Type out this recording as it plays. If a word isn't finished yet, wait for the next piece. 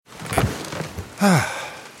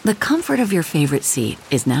The comfort of your favorite seat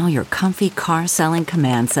is now your comfy car selling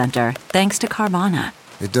command center, thanks to Carvana.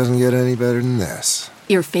 It doesn't get any better than this.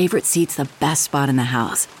 Your favorite seat's the best spot in the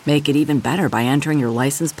house. Make it even better by entering your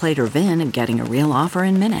license plate or VIN and getting a real offer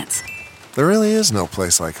in minutes. There really is no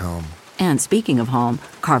place like home. And speaking of home,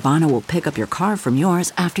 Carvana will pick up your car from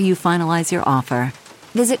yours after you finalize your offer.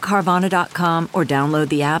 Visit Carvana.com or download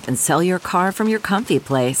the app and sell your car from your comfy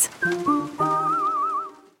place.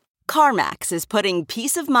 CarMax is putting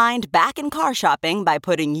peace of mind back in car shopping by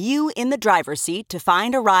putting you in the driver's seat to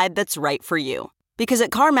find a ride that's right for you. Because at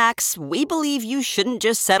CarMax, we believe you shouldn't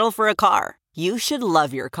just settle for a car. You should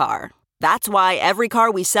love your car. That's why every car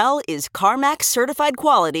we sell is CarMax certified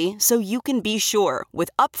quality, so you can be sure with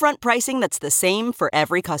upfront pricing that's the same for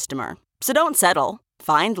every customer. So don't settle.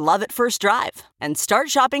 Find love at first drive and start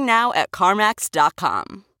shopping now at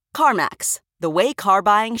CarMax.com. CarMax, the way car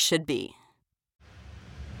buying should be.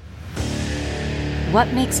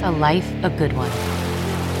 What makes a life a good one?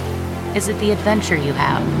 Is it the adventure you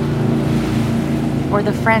have? Or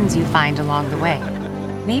the friends you find along the way?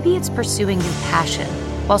 Maybe it's pursuing your passion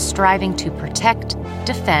while striving to protect,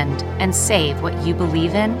 defend, and save what you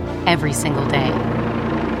believe in every single day.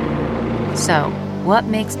 So, what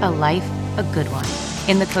makes a life a good one?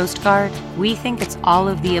 In the Coast Guard, we think it's all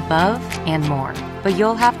of the above and more, but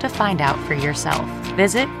you'll have to find out for yourself.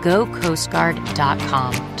 Visit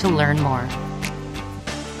gocoastguard.com to learn more.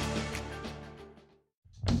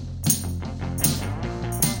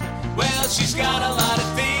 Well, she's got a lot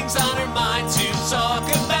of things on her mind to talk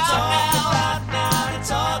about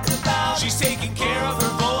now. She's taking care of her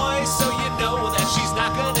voice, so you know that she's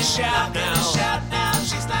not gonna shout now.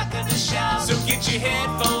 She's not gonna shout. So get your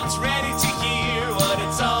headphones ready to hear what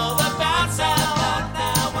it's all about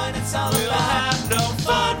now. When it's all we'll have no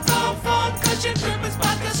fun, 'cause your Christmas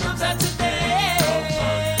podcast comes out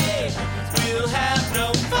today. We'll have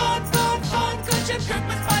no fun, 'cause your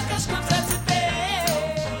Christmas podcast comes out today.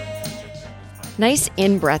 Nice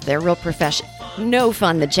in-breath there, real professional. No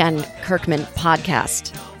fun, the Jen Kirkman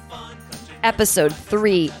podcast. Episode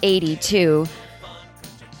 382.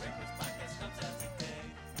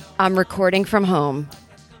 I'm recording from home.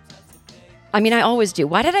 I mean, I always do.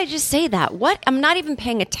 Why did I just say that? What? I'm not even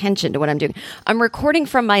paying attention to what I'm doing. I'm recording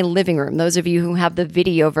from my living room. Those of you who have the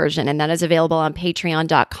video version, and that is available on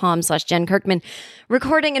patreon.com/Jen Kirkman.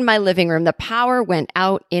 Recording in my living room. The power went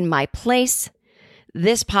out in my place.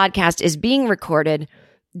 This podcast is being recorded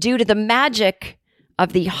due to the magic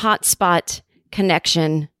of the hotspot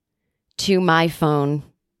connection to my phone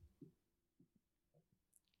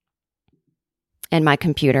and my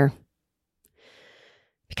computer.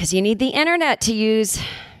 Because you need the internet to use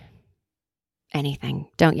anything,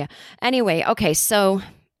 don't you? Anyway, okay, so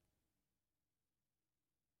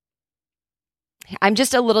I'm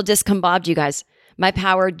just a little discombobulated, you guys. My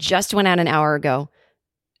power just went out an hour ago.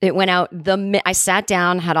 It went out I sat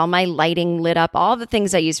down, had all my lighting lit up, all the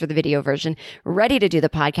things I use for the video version, ready to do the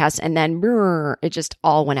podcast, and then it just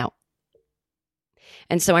all went out.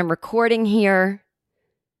 And so I'm recording here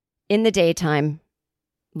in the daytime.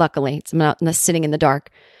 Luckily, I'm not sitting in the dark.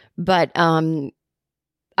 But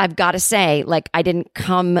I've got to say, like, I didn't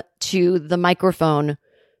come to the microphone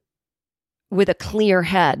with a clear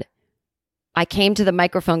head. I came to the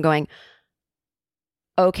microphone going,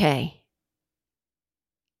 okay,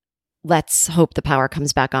 let's hope the power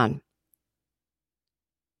comes back on.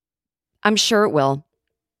 I'm sure it will.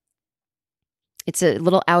 It's a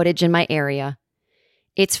little outage in my area.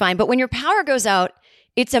 It's fine. But when your power goes out,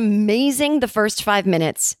 it's amazing the first 5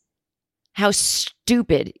 minutes how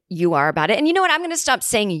stupid you are about it. And you know what? I'm going to stop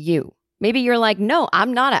saying you. Maybe you're like, no,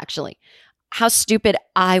 I'm not actually. How stupid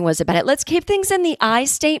I was about it. Let's keep things in the I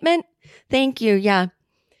statement. Thank you. Yeah.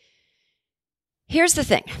 Here's the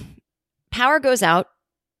thing. Power goes out.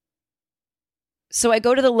 So I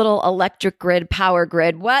go to the little electric grid, power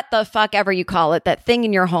grid, what the fuck ever you call it, that thing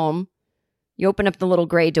in your home. You open up the little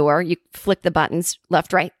gray door. You flick the buttons,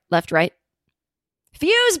 left, right, left, right.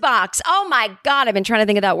 Fuse box. Oh my God. I've been trying to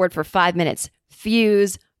think of that word for 5 minutes.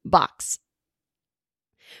 Fuse box.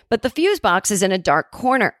 But the fuse box is in a dark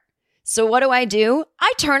corner. So what do?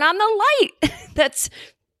 I turn on the light that's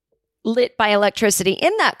lit by electricity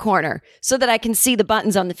in that corner so that I can see the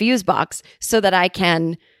buttons on the fuse box so that I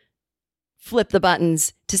can flip the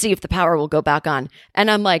buttons to see if the power will go back on. And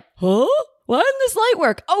I'm like, huh? Why doesn't this light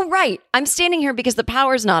work? Oh, right. I'm standing here because the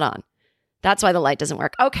power's not on. That's why the light doesn't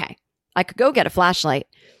work. Okay. I could go get a flashlight.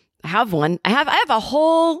 I have one. I have a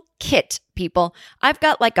whole kit, people. I've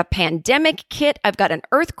got like a pandemic kit. I've got an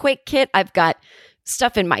earthquake kit. I've got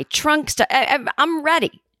stuff in my trunk. I'm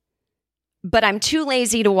ready. But I'm too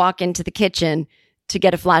lazy to walk into the kitchen to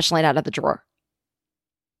get a flashlight out of the drawer.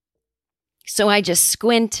 So I just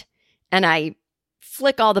squint and I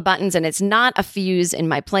flick all the buttons, and it's not a fuse in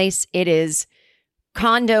my place. It is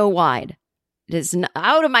condo wide. It is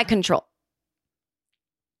out of my control.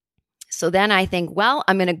 So then I think, well,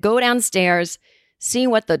 I'm going to go downstairs, see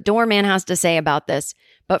what the doorman has to say about this.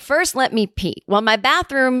 But first, let me pee. Well, my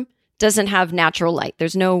bathroom doesn't have natural light.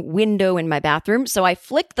 There's no window in my bathroom. So I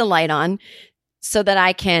flick the light on so that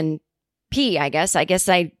I can pee, I guess. I guess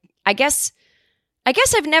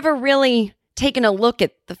I've never really taken a look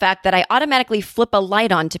at the fact that I automatically flip a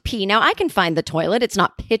light on to pee. Now, I can find the toilet. It's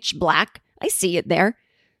not pitch black. I see it there.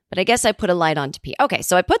 But I guess I put a light on to pee. Okay,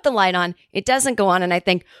 so I put the light on. It doesn't go on. And I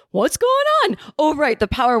think, what's going on? Oh, right, the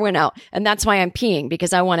power went out. And that's why I'm peeing,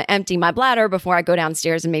 because I want to empty my bladder before I go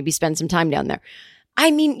downstairs and maybe spend some time down there.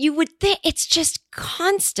 I mean, you would think it's just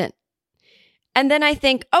constant. And then I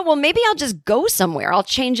think, oh, well, maybe I'll just go somewhere. I'll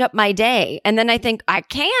change up my day. And then I think I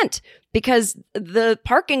can't, because the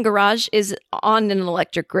parking garage is on an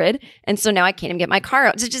electric grid. And so now I can't even get my car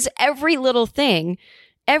out. It's just every little thing,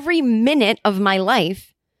 every minute of my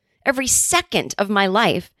life, every second of my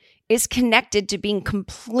life is connected to being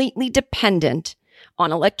completely dependent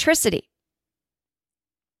on electricity.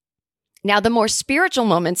 Now, the more spiritual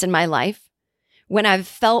moments in my life, when I've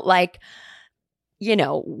felt like,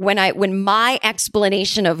 when my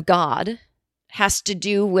explanation of God has to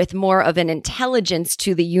do with more of an intelligence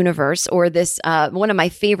to the universe, or this, one of my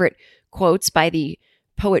favorite quotes by the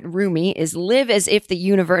poet Rumi is, live as if the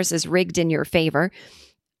universe is rigged in your favor.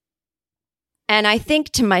 And I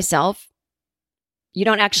think to myself, you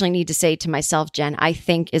don't actually need to say to myself, Jen, I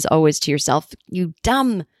think is always to yourself, you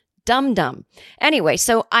dumb. Anyway,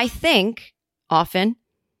 so I think often,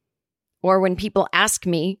 or when people ask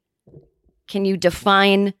me, can you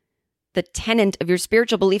define the tenet of your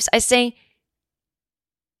spiritual beliefs? I say,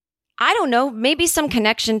 I don't know, maybe some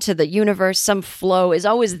connection to the universe, some flow is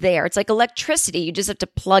always there. It's like electricity. You just have to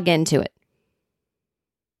plug into it.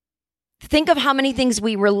 Think of how many things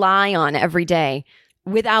we rely on every day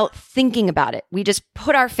without thinking about it. We just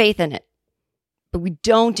put our faith in it. But we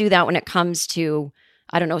don't do that when it comes to,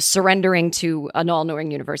 surrendering to an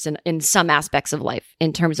all-knowing universe in some aspects of life,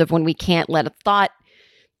 in terms of when we can't let a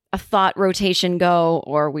thought rotation go,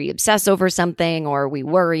 or we obsess over something, or we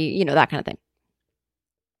worry, that kind of thing.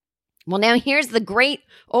 Well, now here's the great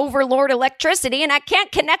overlord electricity, and I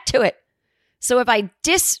can't connect to it. So if I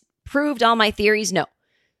disproved all my theories, no.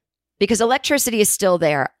 Because electricity is still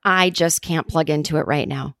there. I just can't plug into it right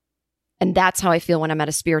now. And that's how I feel when I'm at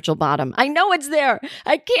a spiritual bottom. I know it's there.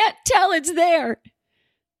 I can't tell it's there.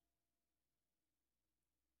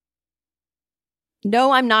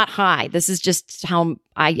 No, I'm not high. This is just how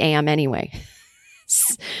I am anyway.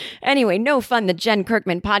 Anyway, no fun, the Jen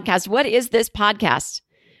Kirkman podcast. What is this podcast?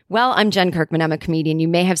 Well, I'm Jen Kirkman. I'm a comedian. You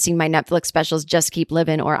may have seen my Netflix specials, Just Keep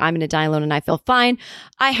Living, or I'm Gonna Die Alone and I Feel Fine.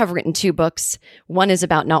 I have written 2 books. One is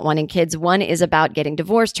about not wanting kids. One is about getting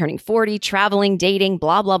divorced, turning 40, traveling, dating,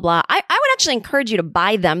 blah, blah, blah. I would actually encourage you to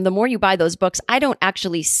buy them. The more you buy those books, I don't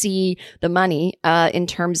actually see the money in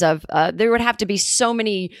terms of, there would have to be so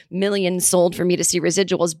many millions sold for me to see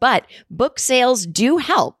residuals, but book sales do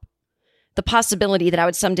help the possibility that I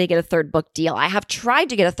would someday get a 3rd book deal. I have tried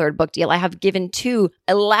to get a 3rd book deal. I have given 2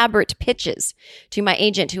 elaborate pitches to my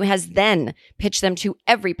agent, who has then pitched them to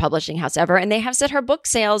every publishing house ever. And they have said her book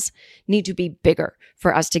sales need to be bigger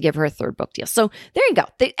for us to give her a 3rd book deal. So there you go.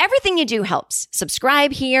 Everything you do helps.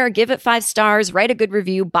 Subscribe here, give it 5 stars, write a good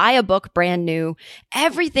review, buy a book brand new.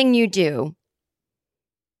 Everything you do.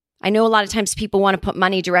 I know a lot of times people want to put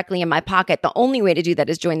money directly in my pocket. The only way to do that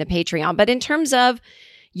is join the Patreon. But in terms of,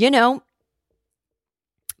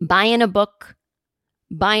 buying a book,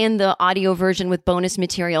 buying the audio version with bonus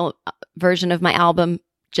material version of my album,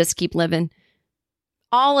 Just Keep Living.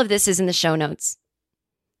 All of this is in the show notes.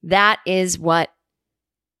 That is what,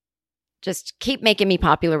 just keep making me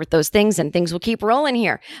popular with those things, and things will keep rolling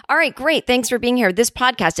here. All right, great. Thanks for being here. This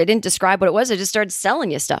podcast, I didn't describe what it was. I just started selling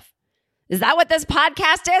you stuff. Is that what this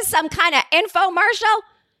podcast is? Some kind of infomercial?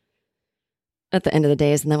 At the end of the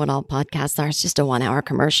day, isn't that what all podcasts are? It's just a 1-hour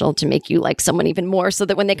commercial to make you like someone even more, so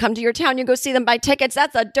that when they come to your town, you go see them, buy tickets.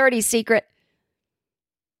 That's a dirty secret.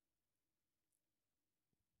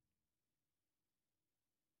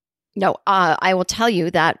 No, I will tell you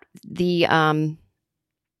that the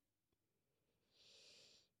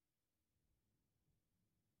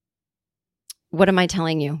what am I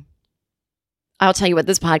telling you? I'll tell you what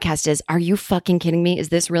this podcast is. Are you fucking kidding me? Is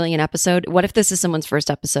this really an episode? What if this is someone's first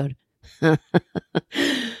episode? I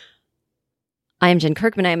am Jen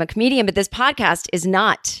Kirkman. I am a comedian, but this podcast is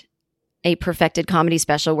not a perfected comedy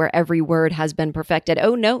special where every word has been perfected.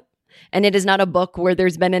 Oh, no. And it is not a book where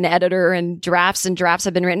there's been an editor and drafts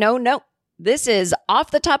have been written. No. This is off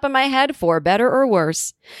the top of my head, for better or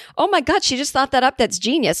worse. Oh my God, she just thought that up. That's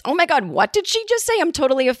genius. Oh my God, what did she just say? I'm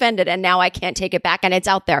totally offended. And now I can't take it back and it's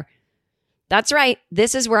out there. That's right.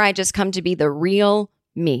 This is where I just come to be the real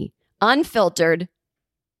me. Unfiltered,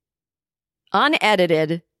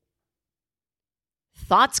 unedited,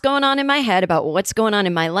 thoughts going on in my head about what's going on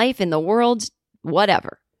in my life, in the world,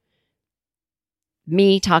 whatever.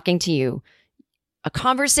 Me talking to you. A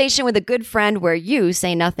conversation with a good friend where you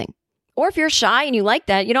say nothing. Or if you're shy and you like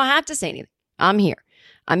that, you don't have to say anything. I'm here.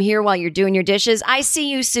 I'm here while you're doing your dishes. I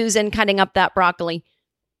see you, Susan, cutting up that broccoli.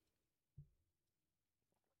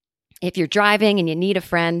 If you're driving and you need a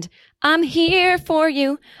friend, I'm here for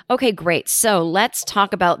you. Okay, great. So let's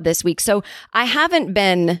talk about this week. So I haven't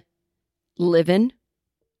been living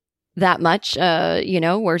that much.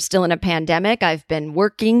 We're still in a pandemic. I've been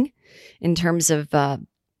working in terms of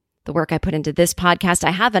the work I put into this podcast.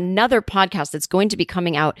 I have another podcast that's going to be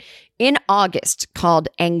coming out in August called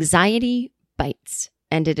Anxiety Bites.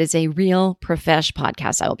 And it is a real profesh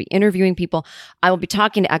podcast. I will be interviewing people. I will be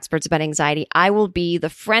talking to experts about anxiety. I will be the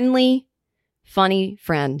friendly, funny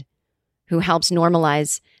friend who helps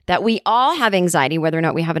normalize that we all have anxiety, whether or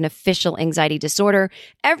not we have an official anxiety disorder.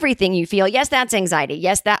 Everything you feel, yes, that's anxiety.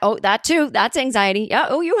 Yes, that too, that's anxiety. Yeah,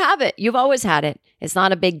 oh, you have it. You've always had it. It's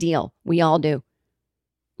not a big deal. We all do.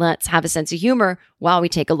 Let's have a sense of humor while we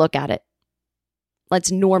take a look at it. Let's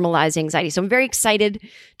normalize anxiety. So I'm very excited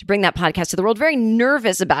to bring that podcast to the world. Very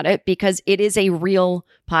nervous about it because it is a real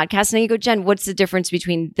podcast. Now you go, Jen, what's the difference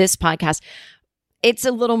between this podcast? It's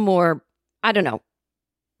a little more, I don't know,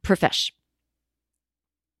 profesh.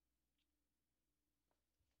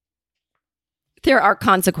 There are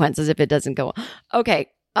consequences if it doesn't go well. Okay.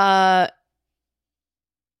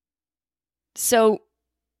 So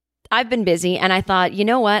I've been busy and I thought, you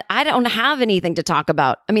know what? I don't have anything to talk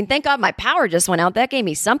about. I mean, thank God my power just went out. That gave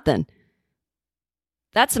me something.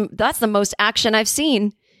 That's the most action I've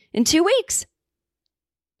seen in 2 weeks.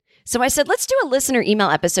 So I said, let's do a listener email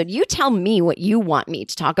episode. You tell me what you want me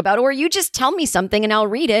to talk about, or you just tell me something and I'll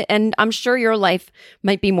read it. And I'm sure your life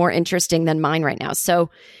might be more interesting than mine right now. So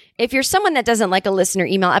if you're someone that doesn't like a listener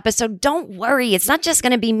email episode, don't worry. It's not just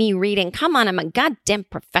going to be me reading. Come on, I'm a goddamn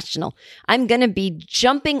professional. I'm going to be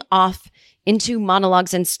jumping off into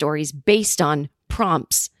monologues and stories based on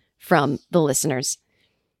prompts from the listeners.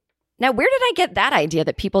 Now, where did I get that idea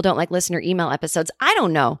that people don't like listener email episodes? I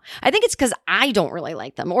don't know. I think it's because I don't really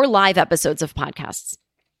like them, or live episodes of podcasts.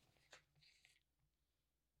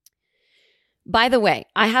 By the way,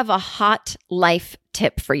 I have a hot life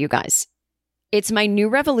tip for you guys. It's my new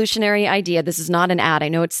revolutionary idea. This is not an ad. I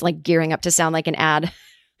know it's like gearing up to sound like an ad.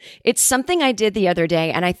 It's something I did the other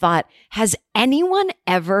day and I thought, has anyone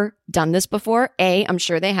ever done this before? I'm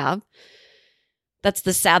sure they have. That's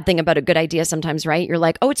the sad thing about a good idea sometimes, right? You're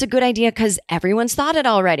like, oh, it's a good idea because everyone's thought it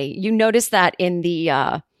already. You notice that in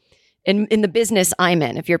the in the business I'm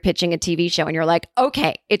in, if you're pitching a TV show and you're like,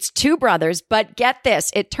 okay, it's two brothers, but get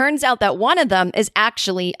this. It turns out that one of them is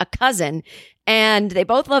actually a cousin. And they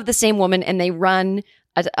both love the same woman, and they run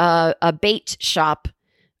a bait shop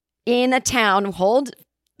in a town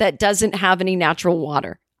that doesn't have any natural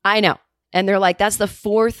water. I know. And they're like, that's the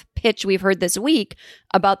fourth pitch we've heard this week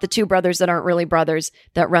about the two brothers that aren't really brothers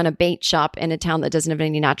that run a bait shop in a town that doesn't have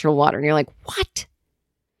any natural water. And you're like, what?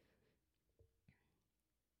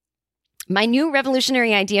 My new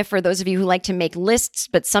revolutionary idea for those of you who like to make lists,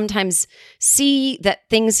 but sometimes see that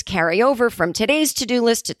things carry over from today's to-do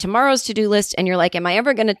list to tomorrow's to-do list. And you're like, am I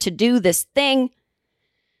ever going to do this thing?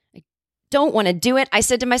 I don't want to do it. I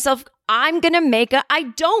said to myself, I'm going to make I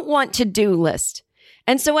don't want to do list.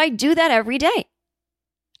 And so I do that every day.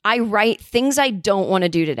 I write things I don't want to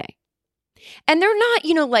do today. And they're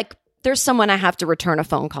not, like there's someone I have to return a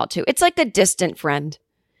phone call to. It's like a distant friend,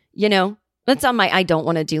 That's on my I don't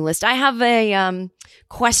want to do list. I have a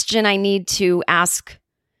question I need to ask,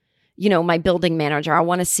 my building manager. I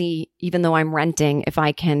want to see, even though I'm renting, if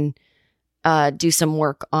I can do some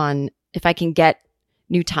work if I can get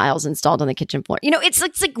new tiles installed on the kitchen floor. It's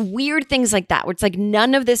like weird things like that, where it's like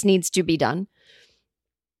none of this needs to be done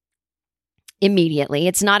immediately.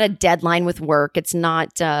 It's not a deadline with work. It's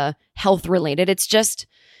not health related. It's just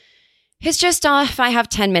if I have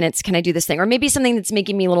 10 minutes, can I do this thing? Or maybe something that's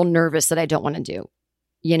making me a little nervous that I don't want to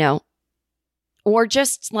do, Or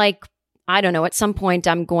just like, I don't know, at some point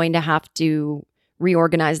I'm going to have to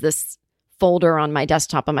reorganize this folder on my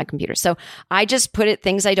desktop on my computer. So I just put it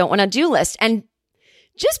things I don't want to do list. And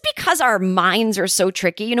just because our minds are so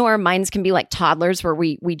tricky, our minds can be like toddlers where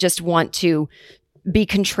we just want to be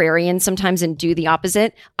contrarian sometimes and do the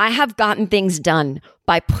opposite. I have gotten things done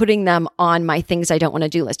by putting them on my things I don't want to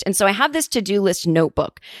do list. And so I have this to-do list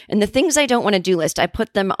notebook, and the things I don't want to do list, I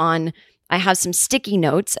put them on. I have some sticky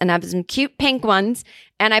notes, and I have some cute pink ones,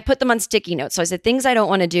 and I put them on sticky notes. So I said things I don't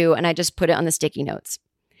want to do, and I just put it on the sticky notes,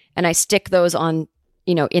 and I stick those on,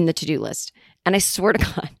 in the to-do list. And I swear to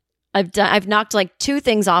God, I've knocked like 2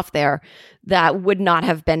 things off there that would not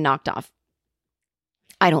have been knocked off.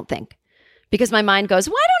 I don't think. Because my mind goes,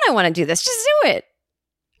 why don't I want to do this? Just do it.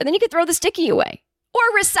 And then you could throw the sticky away or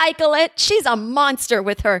recycle it. She's a monster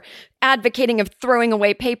with her advocating of throwing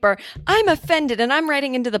away paper. I'm offended and I'm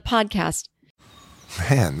writing into the podcast.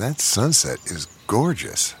 Man, that sunset is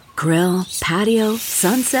gorgeous. Grill, patio,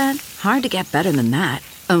 sunset. Hard to get better than that.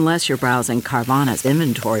 Unless you're browsing Carvana's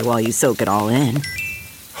inventory while you soak it all in.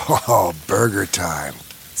 Oh, burger time.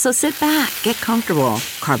 So sit back, get comfortable.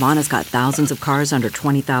 Carvana's got thousands of cars under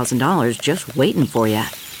 $20,000 just waiting for you.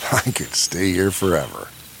 I could stay here forever.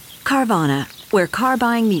 Carvana, where car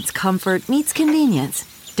buying meets comfort, meets convenience.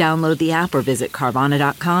 Download the app or visit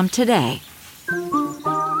Carvana.com today.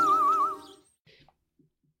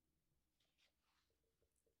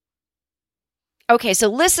 Okay, so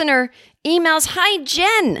listener emails. Hi,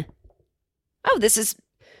 Jen. Oh,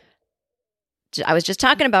 I was just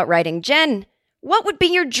talking about writing. Jen, what would be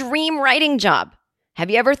your dream writing job? Have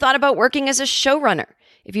you ever thought about working as a showrunner?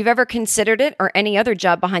 If you've ever considered it or any other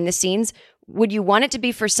job behind the scenes, would you want it to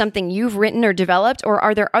be for something you've written or developed, or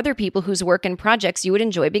are there other people whose work and projects you would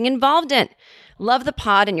enjoy being involved in? Love the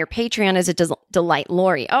pod, and your Patreon is a delight.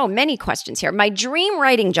 Lori. Oh, many questions here. My dream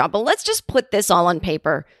writing job. But let's just put this all on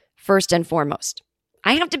paper first and foremost.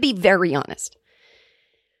 I have to be very honest.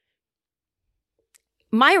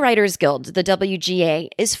 My Writers Guild, the WGA,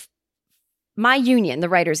 is my union, the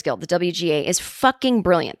Writers Guild, the WGA, is fucking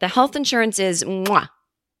brilliant. The health insurance is mwah.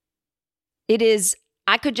 It is,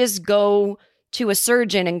 I could just go to a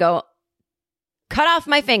surgeon and go, cut off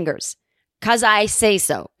my fingers because I say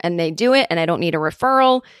so. And they do it, and I don't need a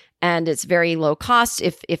referral, and it's very low cost,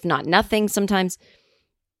 if not nothing sometimes.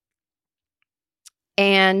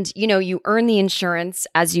 And, you earn the insurance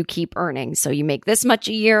as you keep earning. So you make this much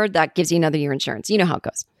a year, that gives you another year insurance. You know how it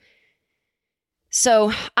goes.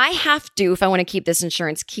 So I have to, if I want to keep this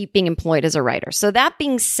insurance, keep being employed as a writer. So that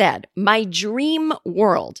being said, my dream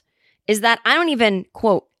world is that I don't even,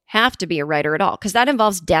 quote, have to be a writer at all, because that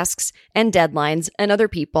involves desks and deadlines and other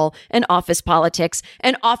people and office politics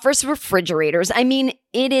and office refrigerators. I mean,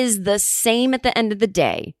 it is the same at the end of the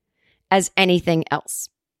day as anything else.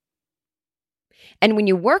 And when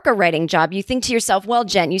you work a writing job, you think to yourself, well,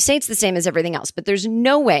 Jen, you say it's the same as everything else, but there's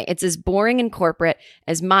no way it's as boring and corporate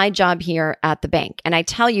as my job here at the bank. And I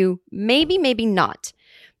tell you, maybe not,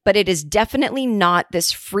 but it is definitely not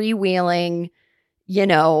this freewheeling, it's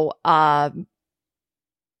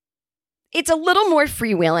a little more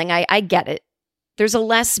freewheeling. I get it. There's a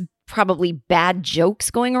less probably bad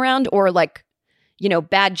jokes going around, or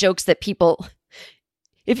bad jokes that people...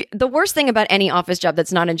 The worst thing about any office job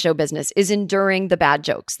that's not in show business is enduring the bad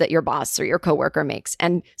jokes that your boss or your coworker makes.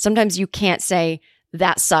 And sometimes you can't say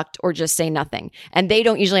that sucked or just say nothing. And they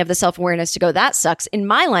don't usually have the self-awareness to go, that sucks. In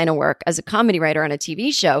my line of work as a comedy writer on a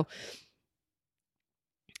TV show,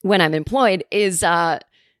 when I'm employed, is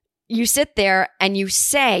you sit there and you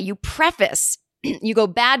preface, you go,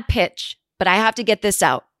 bad pitch, but I have to get this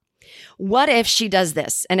out. What if she does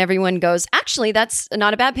this? And everyone goes, actually, that's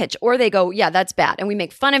not a bad pitch. Or they go, yeah, that's bad. And we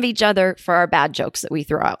make fun of each other for our bad jokes that we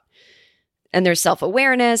throw out. And there's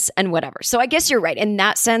self-awareness and whatever. So I guess you're right. In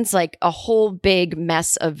that sense, like a whole big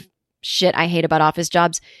mess of shit I hate about office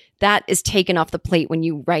jobs, that is taken off the plate when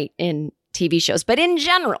you write in TV shows. But in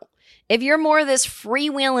general, if you're more of this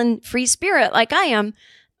freewheeling free spirit like I am,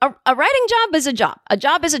 a writing job is a job. A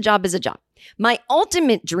job is a job is a job. My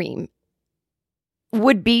ultimate dream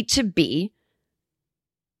would be to be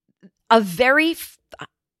a very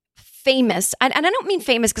famous, and I don't mean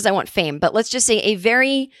famous because I want fame, but let's just say a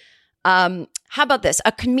very, how about this?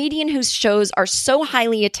 A comedian whose shows are so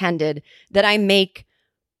highly attended that I make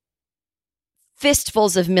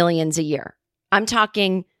fistfuls of millions a year. I'm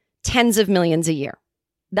talking tens of millions a year.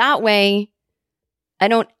 That way, I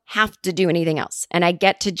don't have to do anything else. And I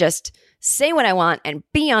get to just say what I want and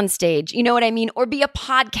be on stage. You know what I mean? Or be a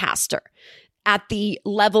podcaster at the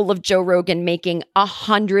level of Joe Rogan making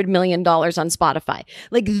 $100 million on Spotify.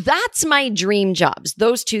 Like, that's my dream jobs,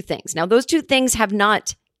 those two things. Now, those two things have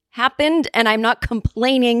not happened, and I'm not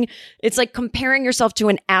complaining. It's like comparing yourself to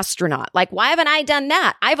an astronaut. Like, why haven't I done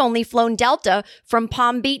that? I've only flown Delta from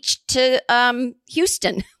Palm Beach to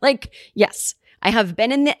Houston. Like, yes, I have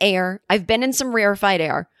been in the air. I've been in some rarefied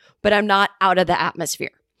air, but I'm not out of the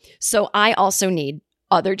atmosphere. So I also need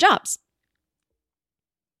other jobs.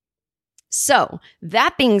 So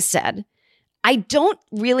that being said, I don't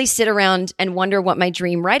really sit around and wonder what my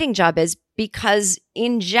dream writing job is because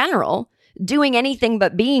in general, doing anything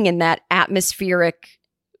but being in that atmospheric,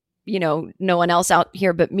 no one else out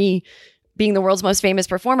here but me being the world's most famous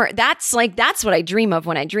performer, that's what I dream of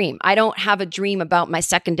when I dream. I don't have a dream about my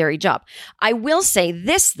secondary job. I will say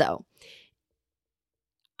this though.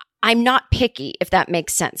 I'm not picky, if that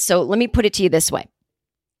makes sense. So let me put it to you this way.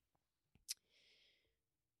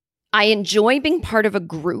 I enjoy being part of a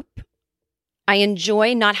group. I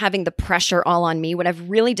enjoy not having the pressure all on me. What I've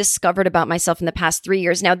really discovered about myself in the past 3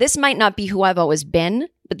 years. Now, this might not be who I've always been,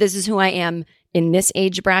 but this is who I am in this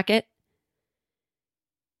age bracket,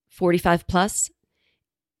 45 plus,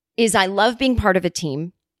 is I love being part of a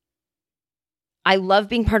team. I love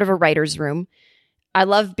being part of a writer's room. I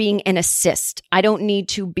love being an assist. I don't need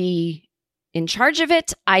to be in charge of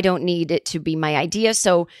it. I don't need it to be my idea.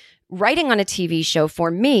 So writing on a TV show for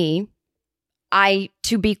me,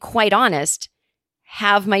 to be quite honest,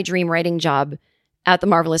 have my dream writing job at The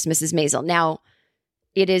Marvelous Mrs. Maisel. Now,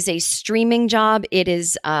 it is a streaming job. It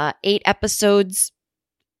is 8 episodes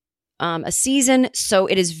a season. So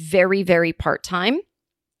it is very, very part-time.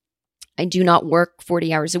 I do not work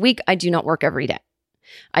 40 hours a week. I do not work every day.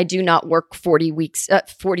 I do not work 40 weeks a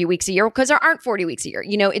year because there aren't 40 weeks a year.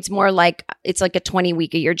 It's more like, it's like a 20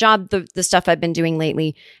 week a year job. The stuff I've been doing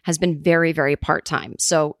lately has been very, very part-time.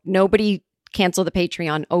 So nobody cancel the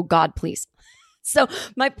Patreon. Oh God, please. So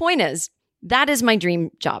my point is, that is my dream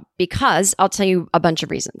job because I'll tell you a bunch of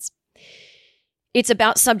reasons. It's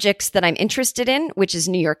about subjects that I'm interested in, which is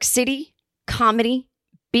New York City, comedy,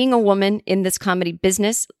 being a woman in this comedy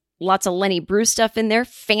business, lots of Lenny Bruce stuff in there,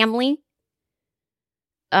 family,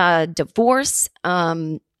 divorce,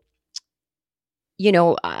 the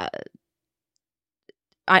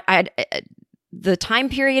time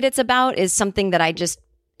period it's about is something that I just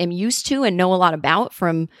am used to and know a lot about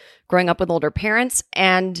from growing up with older parents.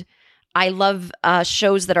 And I love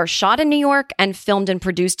shows that are shot in New York and filmed and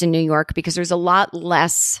produced in New York because there's a lot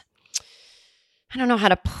less, I don't know how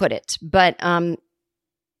to put it, but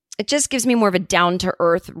it just gives me more of a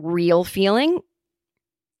down-to-earth, real feeling.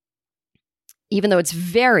 Even though it's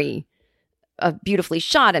very beautifully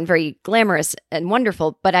shot and very glamorous and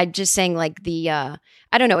wonderful, but I'm just saying I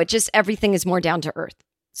don't know, it just, everything is more down to earth.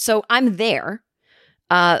 So I'm there.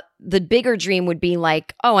 The bigger dream would be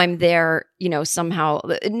like, oh, I'm there, somehow.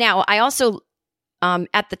 Now, I also,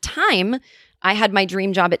 at the time, I had my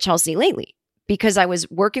dream job at Chelsea Lately because I was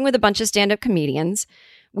working with a bunch of stand-up comedians.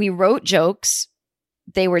 We wrote jokes.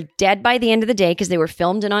 They were dead by the end of the day because they were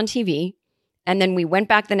filmed and on TV. And then we went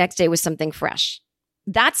back the next day with something fresh.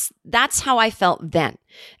 That's how I felt then.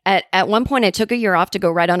 At one point, I took a year off to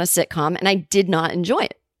go write on a sitcom, and I did not enjoy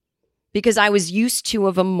it because I was used to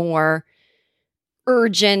of a more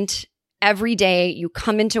urgent, every day you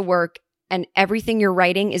come into work and everything you're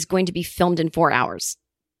writing is going to be filmed in 4 hours.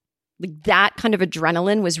 Like that kind of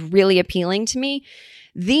adrenaline was really appealing to me.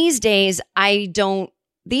 These days,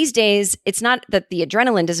 it's not that the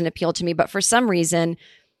adrenaline doesn't appeal to me, but for some reason,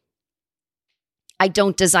 I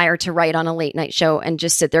don't desire to write on a late night show and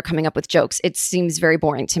just sit there coming up with jokes. It seems very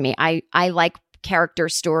boring to me. I like character,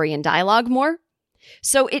 story, and dialogue more.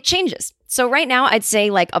 So it changes. So right now, I'd say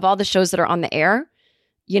of all the shows that are on the air,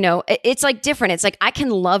 it's different. It's I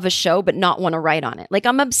can love a show, but not want to write on it.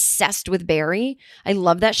 I'm obsessed with Barry. I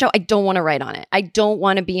love that show. I don't want to write on it. I don't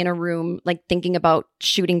want to be in a room thinking about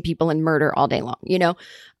shooting people and murder all day long.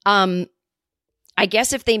 I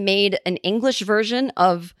guess if they made an English version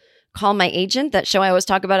of Call My Agent, that show I always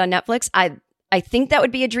talk about on Netflix, I think that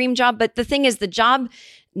would be a dream job. But the thing is, the job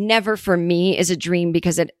never for me is a dream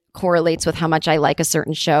because it correlates with how much I like a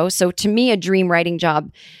certain show. So to me, a dream writing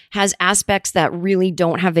job has aspects that really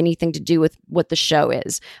don't have anything to do with what the show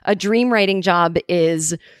is. A dream writing job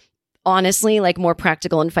is honestly more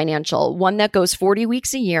practical and financial. One that goes 40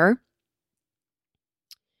 weeks a year.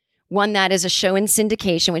 One that is a show in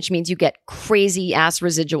syndication, which means you get crazy ass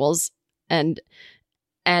residuals and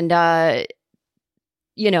the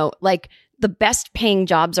best paying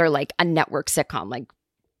jobs are a network sitcom,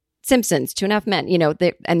 Simpsons, 2.5 Men,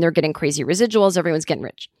 and they're getting crazy residuals. Everyone's getting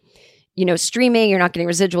rich. Streaming, you're not getting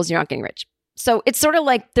residuals, you're not getting rich. So it's sort of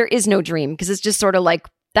there is no dream because it's just sort of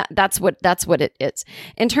that. That's what it is.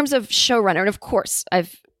 In terms of showrunner, and of course,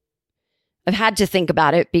 I've had to think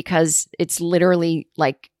about it because it's literally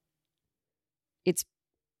it's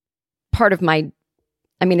part of my.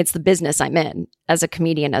 It's the business I'm in as a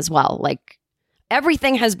comedian as well.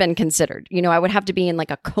 Everything has been considered. I would have to be in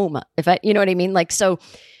a coma if I, you know what I mean? So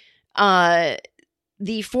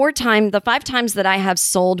the 5 times that I have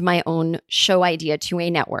sold my own show idea to a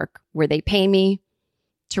network where they pay me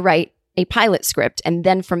to write a pilot script, and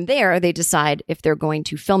then from there they decide if they're going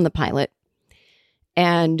to film the pilot.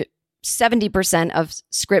 And 70% of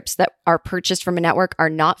scripts that are purchased from a network are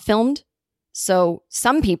not filmed. So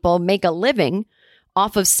some people make a living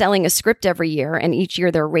off of selling a script every year, and each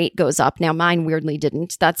year their rate goes up. Now, mine weirdly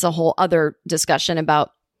didn't. That's a whole other discussion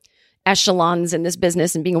about echelons in this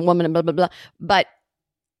business and being a woman and blah, blah, blah. But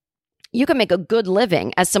you can make a good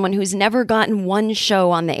living as someone who's never gotten one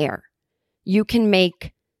show on the air. You can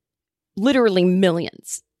make literally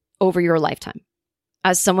millions over your lifetime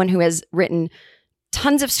as someone who has written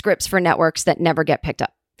tons of scripts for networks that never get picked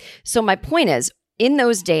up. So my point is, in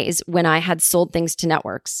those days when I had sold things to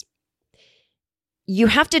networks, you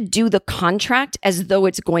have to do the contract as though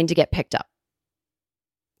it's going to get picked up.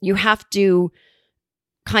 You have to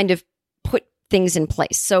kind of put things in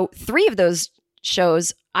place. So 3 of those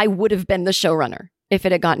shows, I would have been the showrunner if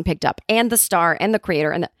it had gotten picked up, and the star and the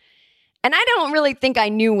creator. And I don't really think I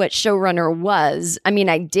knew what showrunner was. I mean,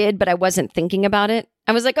 I did, but I wasn't thinking about it.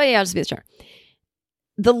 I was like, oh yeah, I'll just be the star.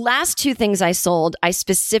 The last 2 things I sold, I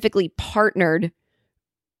specifically partnered.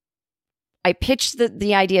 I pitched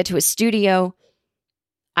the idea to a studio.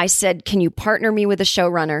 I said, can you partner me with a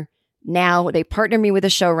showrunner? Now they partner me with a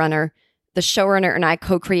showrunner. The showrunner and I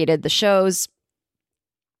co-created the shows,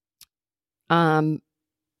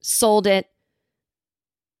 sold it.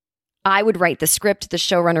 I would write the script. The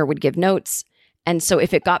showrunner would give notes. And so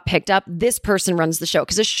if it got picked up, this person runs the show.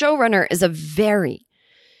 Because a showrunner is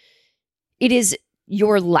it is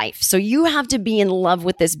your life. So you have to be in love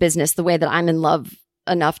with this business the way that I'm in love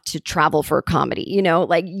enough to travel for a comedy. You know,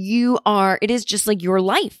 like it is just like your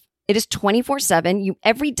life. It is 24/7.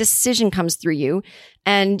 Every decision comes through you.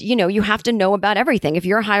 And, you have to know about everything. If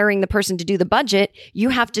you're hiring the person to do the budget, you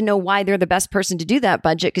have to know why they're the best person to do that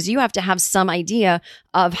budget, because you have to have some idea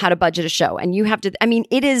of how to budget a show. And you have to,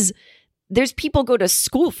 there's people go to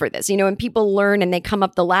school for this, and people learn and they come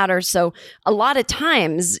up the ladder. So a lot of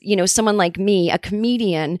times, someone like me, a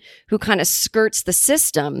comedian who kind of skirts the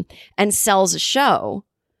system and sells a show,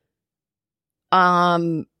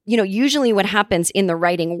 usually what happens in the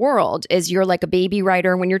writing world is you're like a baby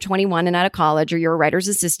writer when you're 21 and out of college, or you're a writer's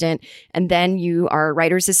assistant, and then you are a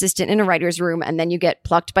writer's assistant in a writer's room, and then you get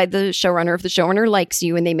plucked by the showrunner if the showrunner likes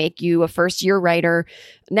you, and they make you a first-year writer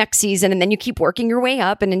next season, and then you keep working your way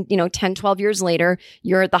up, and 10, 12 years later,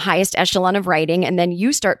 you're at the highest echelon of writing, and then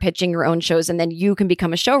you start pitching your own shows, and then you can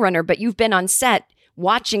become a showrunner, but you've been on set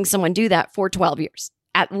watching someone do that for 12 years.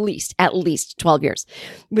 At least 12 years.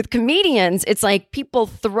 With comedians, it's like people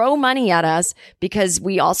throw money at us because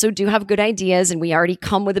we also do have good ideas, and we already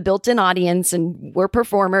come with a built-in audience, and we're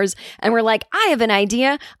performers. And we're like, I have an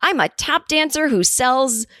idea. I'm a tap dancer who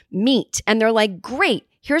sells meat. And they're like, great.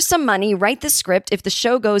 Here's some money. Write the script. If the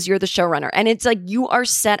show goes, you're the showrunner. And it's like you are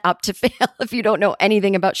set up to fail if you don't know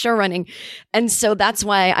anything about showrunning. And so that's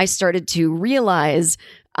why I started to realize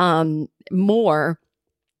more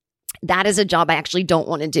that is a job I actually don't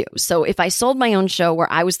want to do. So if I sold my own show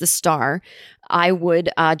where I was the star, I would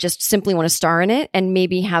just simply want to star in it and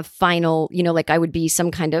maybe have final, like I would be some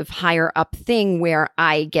kind of higher up thing where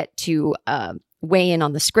I get to weigh in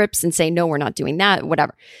on the scripts and say, no, we're not doing that,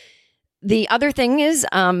 whatever. The other thing is,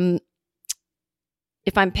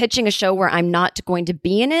 if I'm pitching a show where I'm not going to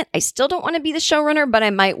be in it, I still don't want to be the showrunner, but I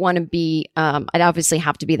might want to be, I'd obviously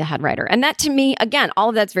have to be the head writer. And that to me, again, all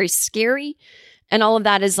of that's very scary. And all of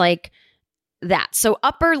that is like that. So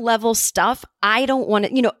upper level stuff, I don't want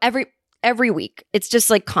to, every week, it's just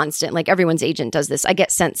like constant, like everyone's agent does this. I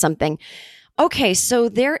get sent something. Okay, so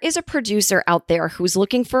there is a producer out there who's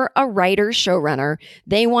looking for a writer showrunner.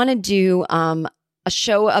 They want to do a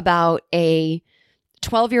show about a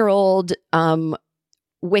 12-year-old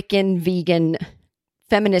Wiccan vegan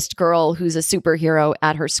feminist girl who's a superhero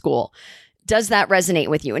at her school. Does that resonate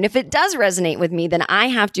with you? And if it does resonate with me, then I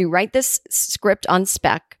have to write this script on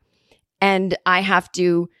spec, and I have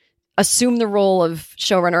to assume the role of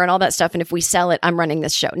showrunner and all that stuff. And if we sell it, I'm running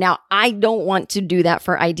this show. Now, I don't want to do that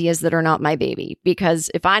for ideas that are not my baby, because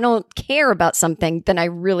if I don't care about something, then I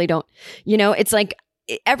really don't, it's like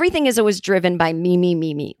everything is always driven by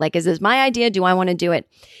me. Like, is this my idea? Do I want to do it?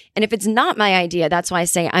 And if it's not my idea, that's why I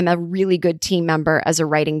say I'm a really good team member as a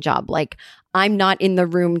writing job. Like, I'm not in the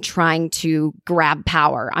room trying to grab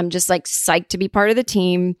power. I'm just like psyched to be part of the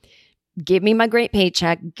team. Give me my great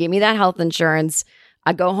paycheck. Give me that health insurance.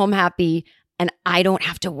 I go home happy, and I don't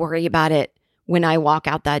have to worry about it when I walk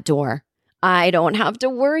out that door. I don't have to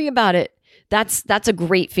worry about it. That's a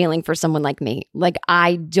great feeling for someone like me. Like,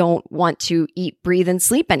 I don't want to eat, breathe, and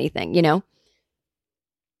sleep anything,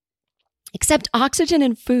 except oxygen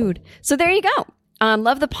and food. So there you go.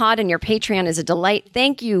 Love the pod, and your Patreon is a delight.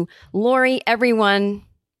 Thank you, Lori, everyone.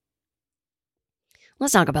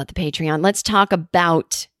 Let's talk about the Patreon. Let's talk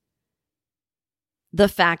about the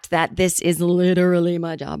fact that this is literally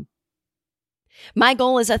my job. My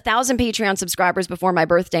goal is 1,000 Patreon subscribers before my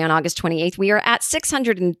birthday on August 28th. We are at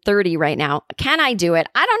 630 right now. Can I do it?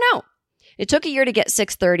 I don't know. It took a year to get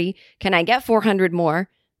 630. Can I get 400 more?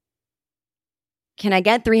 Can I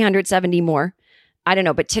get 370 more? I don't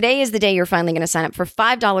know. But today is the day you're finally going to sign up. For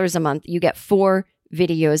 $5 a month, you get 4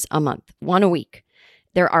 videos a month, 1 a week.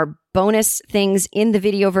 There are bonus things in the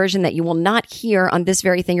video version that you will not hear on this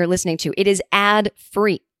very thing you're listening to. It is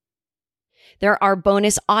ad-free. There are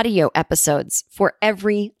bonus audio episodes for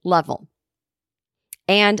every level.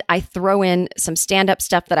 And I throw in some stand-up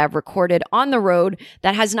stuff that I've recorded on the road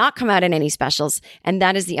that has not come out in any specials. And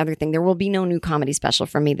that is the other thing. There will be no new comedy special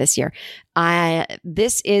from me this year. I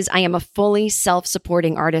am a fully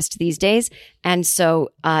self-supporting artist these days. And so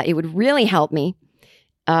it would really help me.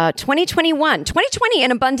 2020,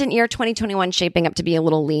 an abundant year. 2021 shaping up to be a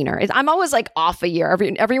little leaner. I'm always like off a year.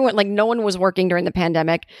 Everyone, like no one was working during the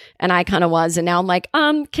pandemic, and I kind of was. And now I'm like,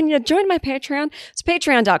 can you join my Patreon? It's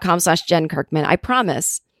patreon.com/Jen Kirkman. I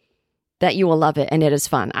promise that you will love it, and it is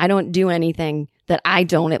fun. I don't do anything that I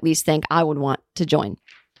don't at least think I would want to join.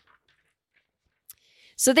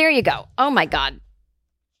 So there you go. Oh my God.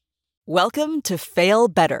 Welcome to Fail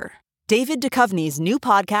Better, David Duchovny's new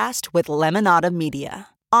podcast with Lemonada Media.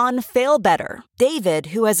 On Fail Better, David,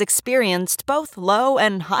 who has experienced both low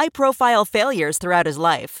and high-profile failures throughout his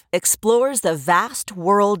life, explores the vast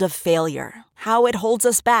world of failure, how it holds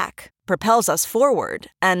us back, propels us forward,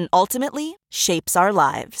 and ultimately shapes our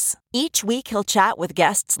lives. Each week he'll chat with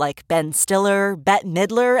guests like Ben Stiller, Bette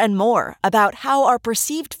Midler, and more about how our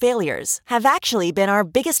perceived failures have actually been our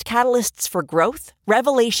biggest catalysts for growth,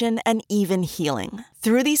 revelation, and even healing.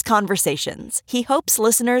 Through these conversations, he hopes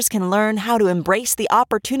listeners can learn how to embrace the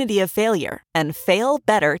opportunity of failure and fail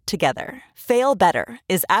better together. Fail Better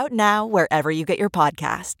is out now wherever you get your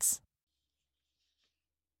podcasts.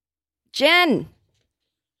 Jen,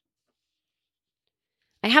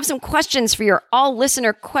 I have some questions for your All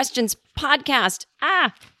Listener Questions podcast.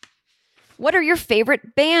 What are your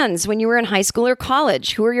favorite bands when you were in high school or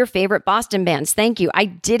college? Who are your favorite Boston bands? Thank you. I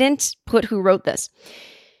didn't put who wrote this.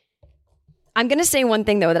 I'm going to say one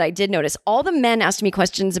thing, though, that I did notice. All the men asked me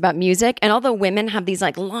questions about music, and all the women have these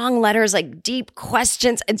like long letters, like deep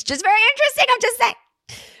questions. It's just very interesting. I'm just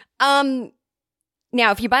saying.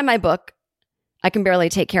 Now, if you buy my book, I Can Barely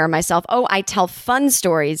Take Care of Myself. Oh, I tell fun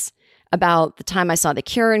stories about the time I saw The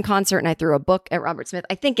Cure in concert and I threw a book at Robert Smith.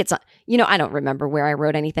 I think it's, I don't remember where I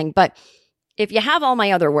wrote anything, but if you have all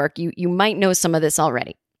my other work, you might know some of this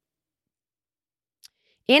already.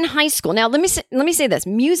 In high school, now let me say this.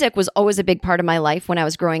 Music was always a big part of my life when I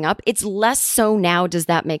was growing up. It's less so now. Does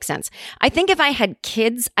that make sense? I think if I had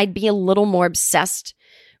kids, I'd be a little more obsessed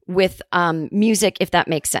with music, if that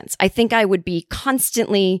makes sense. I think I would be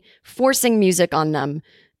constantly forcing music on them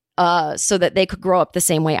so that they could grow up the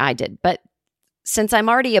same way I did. But since I'm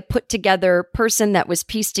already a put together person that was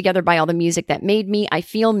pieced together by all the music that made me, I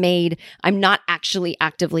feel made. I'm not actually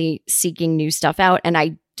actively seeking new stuff out, and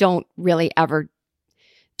I don't really ever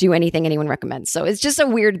do anything anyone recommends. So it's just a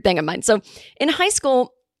weird thing of mine. So in high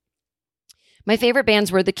school, my favorite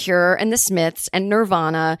bands were The Cure and The Smiths and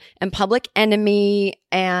Nirvana and Public Enemy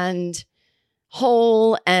and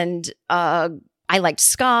Hole, and I liked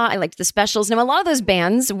ska. I liked The Specials. Now, a lot of those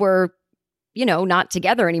bands were, not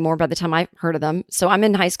together anymore by the time I heard of them. So I'm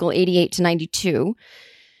in high school, 88 to 92.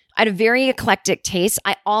 I had a very eclectic taste.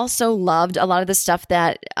 I also loved a lot of the stuff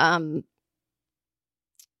that, I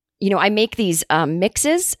make these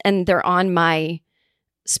mixes, and they're on my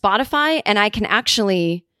Spotify, and I can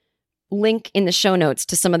actually link in the show notes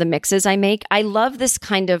to some of the mixes I make. I love this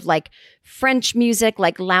kind of like French music,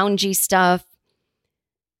 like loungy stuff.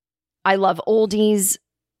 I love oldies.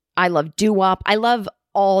 I love doo-wop. I love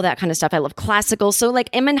all that kind of stuff. I love classical. So like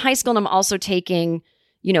I'm in high school and I'm also taking,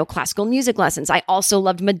 classical music lessons. I also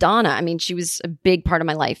loved Madonna. I mean, she was a big part of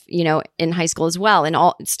my life, in high school as well. And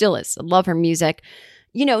it still is. I love her music.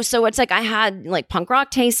 So it's like I had like punk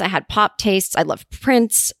rock tastes. I had pop tastes. I loved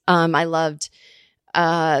Prince. I loved,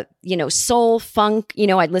 soul, funk.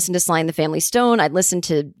 I'd listen to Sly and the Family Stone. I'd listen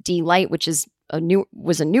to D-Light, which is a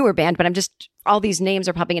newer band, but all these names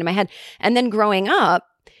are popping into my head. And then growing up,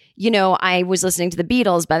 I was listening to the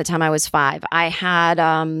Beatles by the time I was 5. I had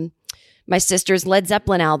my sister's Led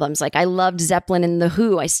Zeppelin albums. Like I loved Zeppelin and The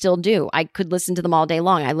Who. I still do. I could listen to them all day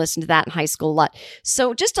long. I listened to that in high school a lot.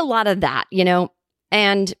 So just a lot of that,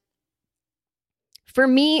 And For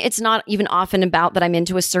me, it's not even often about that I'm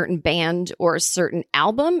into a certain band or a certain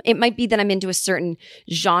album. It might be that I'm into a certain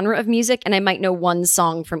genre of music and I might know one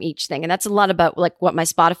song from each thing. And that's a lot about like what my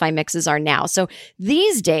Spotify mixes are now. So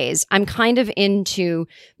these days, I'm kind of into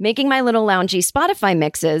making my little loungy Spotify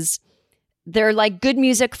mixes. They're like good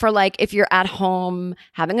music for like if you're at home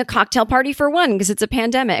having a cocktail party for one because it's a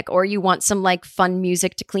pandemic, or you want some like fun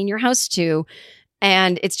music to clean your house to.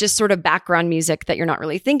 And it's just sort of background music that you're not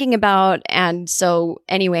really thinking about. And so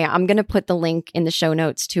anyway, I'm going to put the link in the show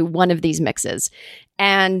notes to one of these mixes.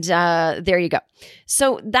 And there you go.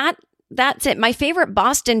 So that's it. My favorite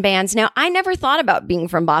Boston bands. Now, I never thought about being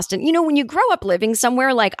from Boston. You know, when you grow up living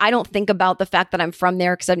somewhere, like I don't think about the fact that I'm from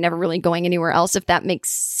there because I'm never really going anywhere else, if that makes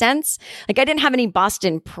sense. Like I didn't have any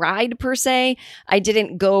Boston pride per se. I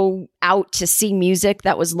didn't go out to see music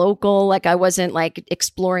that was local. Like I wasn't like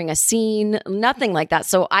exploring a scene, nothing like that.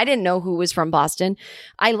 So I didn't know who was from Boston.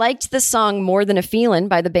 I liked the song More Than a Feelin'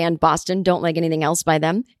 by the band Boston. Don't like anything else by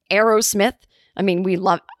them. Aerosmith. Come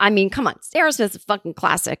on. Aerosmith's a fucking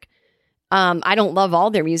classic. I don't love all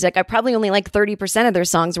their music. I probably only like 30% of their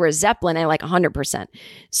songs, whereas Zeppelin, I like 100%.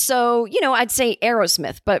 So, you know, I'd say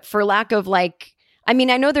Aerosmith, but for lack of like, I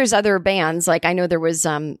know there's other bands. Like I know there was,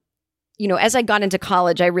 you know, as I got into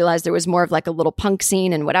college, I realized there was more of like a little punk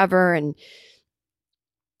scene and whatever. And,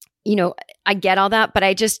 you know, I get all that, but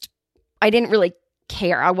I didn't really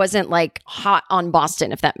care. I wasn't like hot on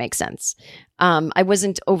Boston, if that makes sense. I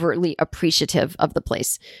wasn't overtly appreciative of the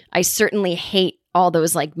place. I certainly hate all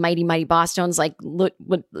those like Mighty Mighty Bosstones, like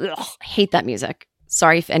hate that music.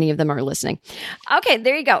 Sorry if any of them are listening. Okay,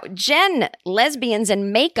 there you go. Jen, lesbians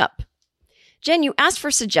and makeup. Jen, you asked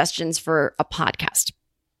for suggestions for a podcast.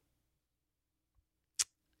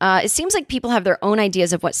 It seems like people have their own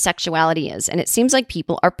ideas of what sexuality is, and it seems like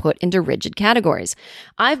people are put into rigid categories.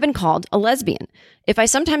 I've been called a lesbian if I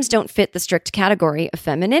sometimes don't fit the strict category of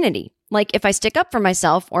femininity, like if I stick up for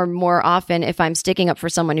myself, or more often if I'm sticking up for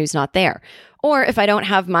someone who's not there, or if I don't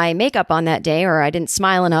have my makeup on that day, or I didn't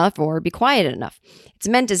smile enough or be quiet enough. It's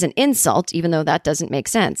meant as an insult, even though that doesn't make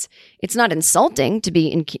sense. It's not insulting to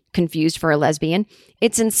be confused for a lesbian.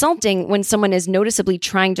 It's insulting when someone is noticeably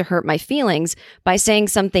trying to hurt my feelings by saying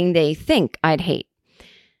something they think I'd hate.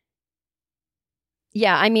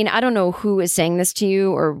 Yeah, I don't know who is saying this to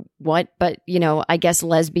you or what, but, you know, I guess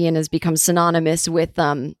lesbian has become synonymous with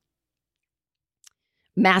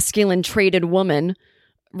masculine traded woman,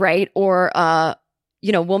 right? Or,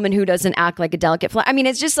 you know, woman who doesn't act like a delicate flower.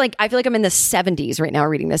 It's just like, I feel like I'm in the 70s right now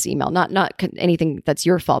reading this email. Not anything that's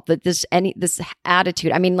your fault, but this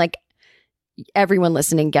attitude. Like everyone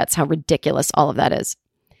listening gets how ridiculous all of that is.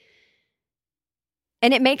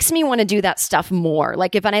 And it makes me want to do that stuff more.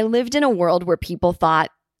 Like if I lived in a world where people thought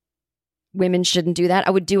women shouldn't do that,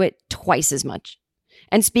 I would do it twice as much.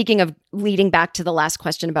 And speaking of leading back to the last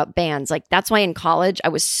question about bands, like that's why in college I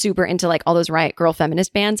was super into like all those Riot Girl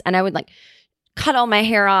feminist bands, and I would like cut all my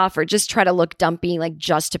hair off or just try to look dumpy, like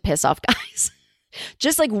just to piss off guys.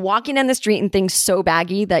 Just like walking down the street in things so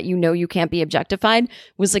baggy that you know you can't be objectified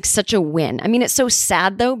was like such a win. It's so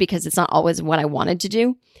sad though, because it's not always what I wanted to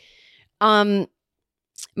do.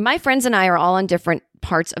 My friends and I are all on different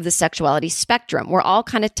parts of the sexuality spectrum. We're all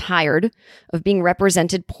kind of tired of being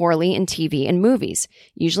represented poorly in TV and movies.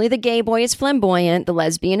 Usually the gay boy is flamboyant, the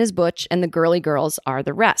lesbian is butch, and the girly girls are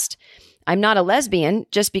the rest. I'm not a lesbian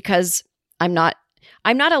just because I'm not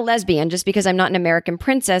a lesbian just because I'm not an American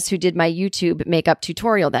princess who did my YouTube makeup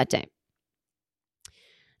tutorial that day.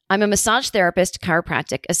 I'm a massage therapist,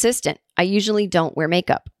 chiropractic assistant. I usually don't wear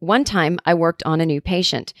makeup. One time I worked on a new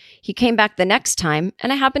patient. He came back the next time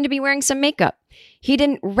and I happened to be wearing some makeup. He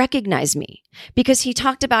didn't recognize me because he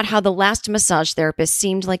talked about how the last massage therapist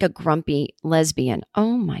seemed like a grumpy lesbian.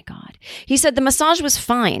 Oh my God. He said the massage was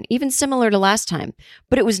fine, even similar to last time,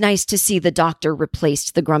 but it was nice to see the doctor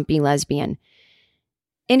replaced the grumpy lesbian.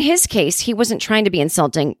 In his case, he wasn't trying to be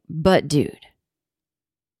insulting, but dude.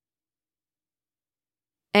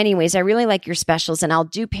 Anyways, I really like your specials and I'll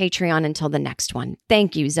do Patreon until the next one.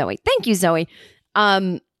 Thank you, Zoe. Thank you, Zoe.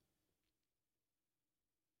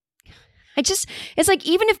 It's like,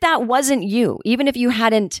 even if that wasn't you, even if you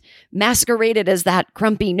hadn't masqueraded as that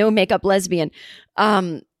grumpy, no makeup lesbian,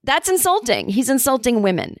 that's insulting. He's insulting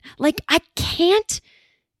women. Like, can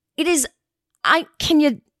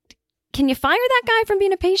you fire that guy from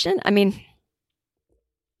being a patient?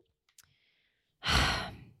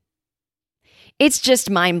 It's just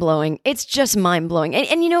mind-blowing. It's just mind-blowing.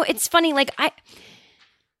 And you know, it's funny, like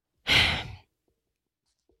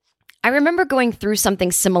I remember going through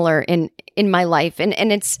something similar in my life. And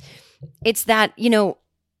it's that, you know,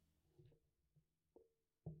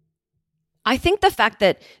 I think the fact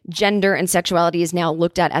that gender and sexuality is now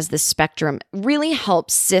looked at as the spectrum really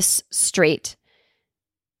helps cis straight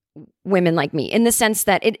women like me, in the sense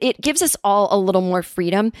that it gives us all a little more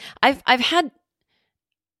freedom. I've had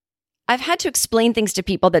to explain things to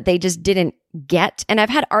people that they just didn't get. And I've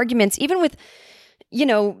had arguments even with,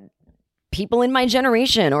 people in my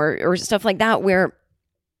generation or stuff like that, where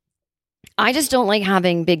I just don't like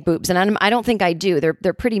having big boobs. And I don't think I do.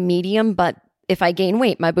 They're pretty medium, but if I gain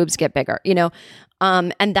weight, my boobs get bigger,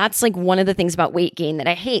 and that's like one of the things about weight gain that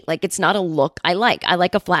I hate. Like, it's not a look I like. I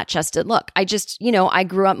like a flat chested look. I just, I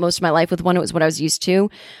grew up most of my life with one. It was what I was used to.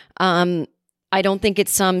 I don't think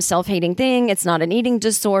it's some self-hating thing. It's not an eating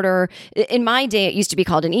disorder. In my day, it used to be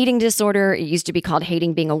called an eating disorder. It used to be called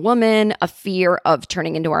hating being a woman, a fear of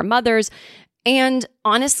turning into our mothers. And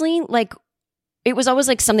honestly, like, it was always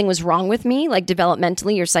like something was wrong with me, like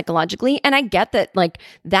developmentally or psychologically. And I get that, like,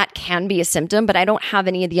 that can be a symptom, but I don't have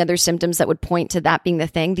any of the other symptoms that would point to that being the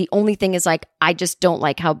thing. The only thing is, like, I just don't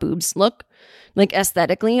like how boobs look, like,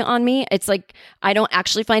 aesthetically on me. It's like, I don't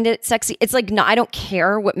actually find it sexy. It's like, no, I don't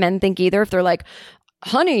care what men think either. If they're like,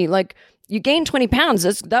 honey, like, you gained 20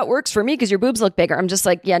 pounds. That works for me because your boobs look bigger. I'm just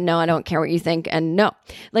like, yeah, no, I don't care what you think. And no,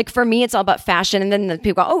 like, for me, it's all about fashion. And then the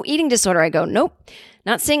people go, oh, eating disorder. I go, nope.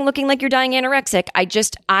 Not saying looking like you're dying anorexic.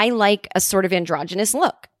 I like a sort of androgynous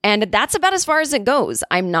look. And that's about as far as it goes.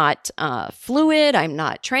 I'm not fluid. I'm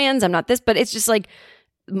not trans. I'm not this, but it's just like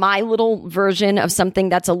my little version of something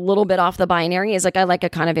that's a little bit off the binary is like, I like a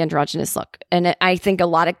kind of androgynous look. And I think a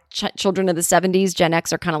lot of children of the 70s, Gen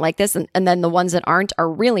X, are kind of like this. And then the ones that aren't are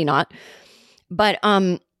really not. But,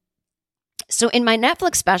 so in my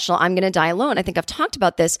Netflix special, I'm Gonna Die Alone, I think I've talked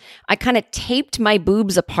about this. I kind of taped my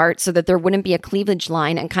boobs apart so that there wouldn't be a cleavage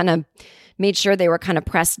line, and kind of made sure they were kind of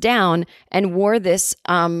pressed down, and wore this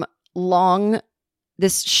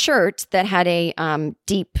this shirt that had a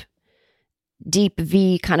deep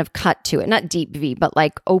V kind of cut to it. Not deep V, but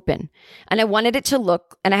like open. And I wanted it to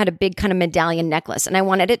look, and I had a big kind of medallion necklace, and I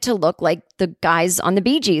wanted it to look like the guys on the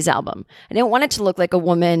Bee Gees album. I didn't want it to look like a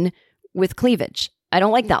woman with cleavage. I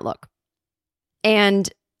don't like that look. And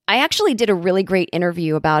I actually did a really great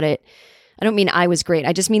interview about it. I don't mean I was great.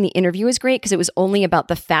 I just mean the interview was great because it was only about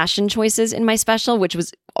the fashion choices in my special, which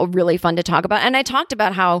was really fun to talk about. And I talked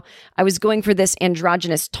about how I was going for this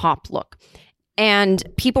androgynous top look. And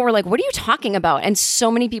people were like, what are you talking about? And so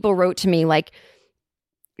many people wrote to me like,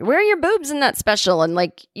 where are your boobs in that special? And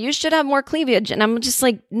like, you should have more cleavage. And I'm just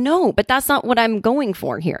like, no, but that's not what I'm going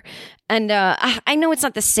for here. And I know it's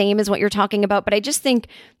not the same as what you're talking about, but I just think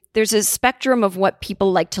there's a spectrum of what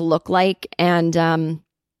people like to look like. And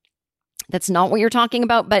that's not what you're talking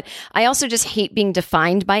about. But I also just hate being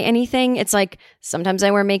defined by anything. It's like, sometimes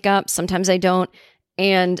I wear makeup, sometimes I don't.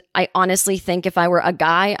 And I honestly think if I were a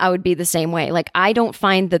guy, I would be the same way. Like, I don't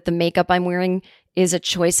find that the makeup I'm wearing is a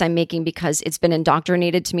choice I'm making because it's been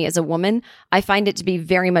indoctrinated to me as a woman. I find it to be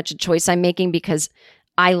very much a choice I'm making because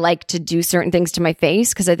I like to do certain things to my face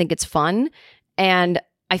because I think it's fun. And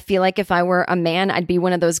I feel like if I were a man, I'd be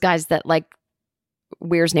one of those guys that like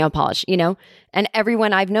wears nail polish, And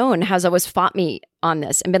everyone I've known has always fought me on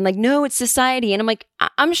this and been like, no, it's society. And I'm like,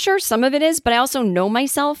 I'm sure some of it is, but I also know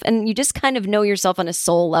myself. And you just kind of know yourself on a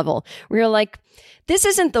soul level where you're like, this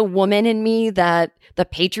isn't the woman in me that the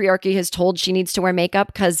patriarchy has told she needs to wear makeup,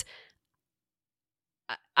 because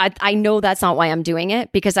I know that's not why I'm doing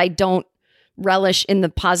it, because I don't relish in the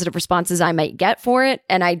positive responses I might get for it.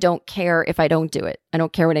 And I don't care if I don't do it. I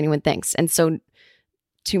don't care what anyone thinks. And so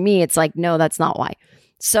to me, it's like, no, that's not why.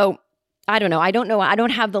 So I don't know. I don't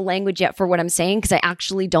have the language yet for what I'm saying because I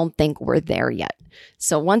actually don't think we're there yet.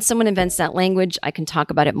 So once someone invents that language, I can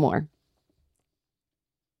talk about it more.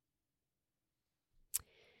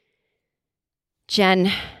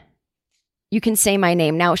 Jen, you can say my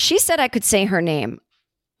name. Now, she said I could say her name.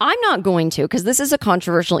 I'm not going to, because this is a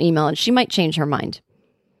controversial email and she might change her mind.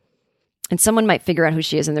 And someone might figure out who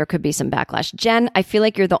she is and there could be some backlash. Jen, I feel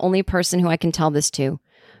like you're the only person who I can tell this to,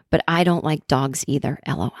 but I don't like dogs either.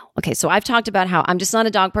 LOL. Okay, so I've talked about how I'm just not a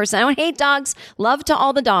dog person. I don't hate dogs. Love to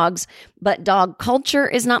all the dogs, but dog culture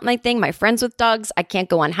is not my thing. My friends with dogs, I can't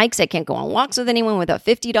go on hikes. I can't go on walks with anyone without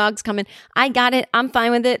 50 dogs coming. I got it. I'm fine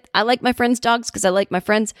with it. I like my friends' dogs because I like my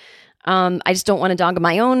friends. I just don't want a dog of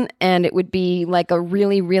my own. And it would be like a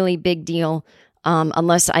really, really big deal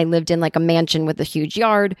unless I lived in like a mansion with a huge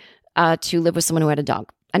yard to live with someone who had a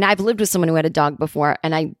dog. And I've lived with someone who had a dog before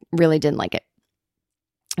and I really didn't like it.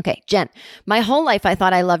 Okay, Jen, my whole life I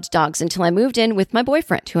thought I loved dogs until I moved in with my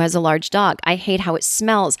boyfriend who has a large dog. I hate how it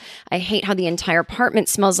smells. I hate how the entire apartment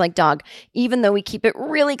smells like dog. Even though we keep it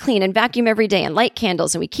really clean and vacuum every day and light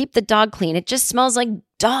candles and we keep the dog clean, it just smells like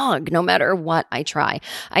dog, no matter what I try.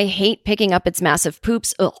 I hate picking up its massive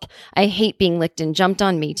poops. Ugh. I hate being licked and jumped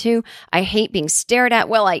on. Me too. I hate being stared at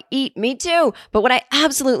while I eat. Me too. But what I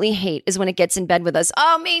absolutely hate is when it gets in bed with us.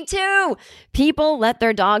 Oh, me too. People let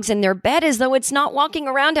their dogs in their bed as though it's not walking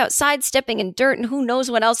around outside, stepping in dirt and who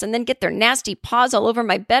knows what else, and then get their nasty paws all over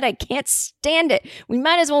my bed. I can't stand it. We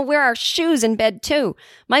might as well wear our shoes in bed too.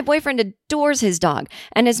 My boyfriend adores his dog,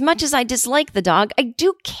 and as much as I dislike the dog, I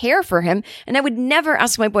do care for him, and I would never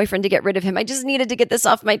ask my boyfriend to get rid of him. I just needed to get this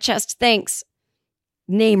off my chest. Thanks.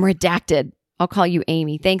 Name redacted. I'll call you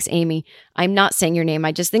Amy. Thanks, Amy. I'm not saying your name.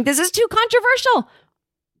 I just think this is too controversial.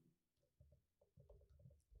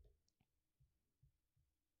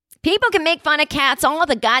 People can make fun of cats all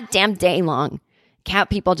the goddamn day long.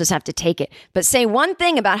 Cat people just have to take it. But say one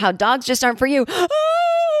thing about how dogs just aren't for you.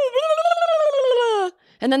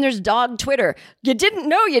 And then there's dog Twitter. You didn't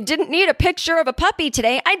know you didn't need a picture of a puppy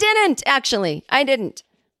today. I didn't, actually. I didn't.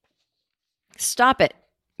 Stop it.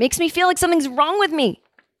 Makes me feel like something's wrong with me.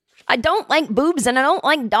 I don't like boobs and I don't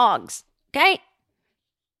like dogs. Okay?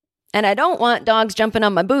 And I don't want dogs jumping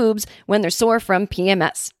on my boobs when they're sore from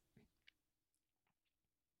PMS.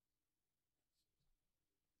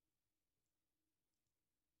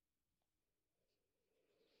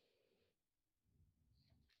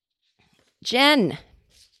 Jen.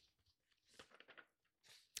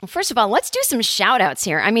 Well, first of all, let's do some shout outs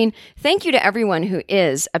here. I mean, thank you to everyone who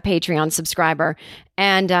is a Patreon subscriber.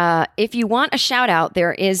 And if you want a shout out,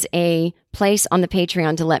 there is a place on the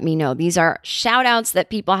Patreon to let me know. These are shout outs that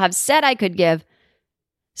people have said I could give.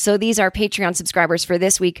 So these are Patreon subscribers for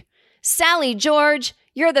this week. Sally George,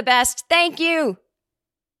 you're the best. Thank you.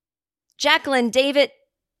 Jacqueline David,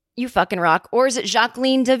 you fucking rock. Or is it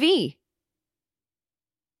Jacqueline Davy?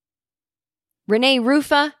 Renee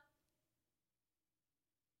Rufa,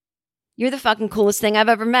 you're the fucking coolest thing I've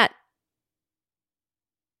ever met.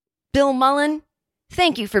 Bill Mullen,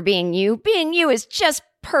 thank you for being you. Being you is just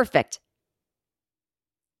perfect.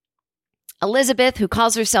 Elizabeth, who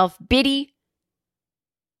calls herself Biddy.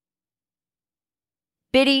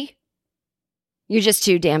 Biddy, you're just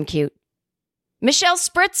too damn cute. Michelle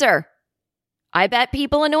Spritzer, I bet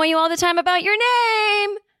people annoy you all the time about your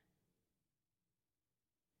name.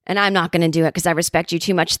 And I'm not going to do it because I respect you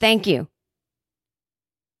too much. Thank you.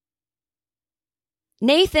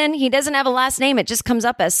 Nathan, he doesn't have a last name. It just comes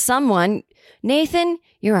up as someone. Nathan,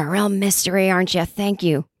 you're a real mystery, aren't you? Thank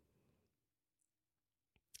you.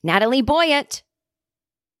 Natalie Boyett.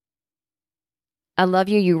 I love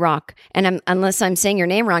you. You rock. And unless I'm saying your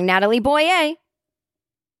name wrong, Natalie Boyer.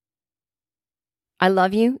 I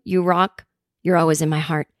love you. You rock. You're always in my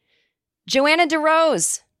heart. Joanna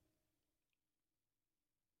DeRose.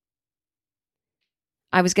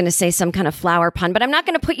 I was going to say some kind of flower pun, but I'm not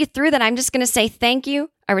going to put you through that. I'm just going to say thank you.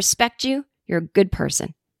 I respect you. You're a good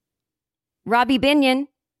person. Robbie Binion.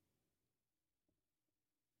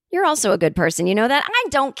 You're also a good person. You know that? I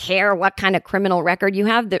don't care what kind of criminal record you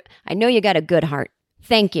have. I know you got a good heart.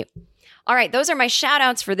 Thank you. All right. Those are my shout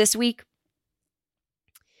outs for this week.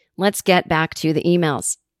 Let's get back to the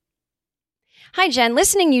emails. Hi, Jen.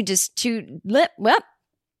 Listening you just to... Well,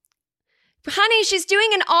 honey, she's doing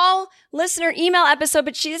an all-listener email episode,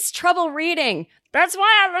 but she has trouble reading. That's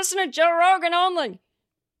why I listen to Joe Rogan only.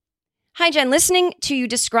 Hi, Jen. Listening to you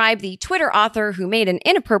describe the Twitter author who made an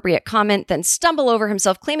inappropriate comment, then stumble over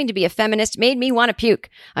himself claiming to be a feminist made me want to puke.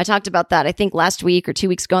 I talked about that, I think, last week or 2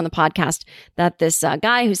 weeks ago on the podcast, that this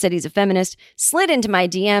guy who said he's a feminist slid into my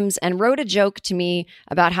DMs and wrote a joke to me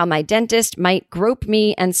about how my dentist might grope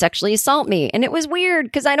me and sexually assault me. And it was weird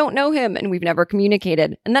because I don't know him and we've never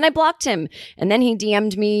communicated. And then I blocked him. And then he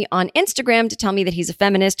DM'd me on Instagram to tell me that he's a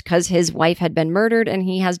feminist because his wife had been murdered and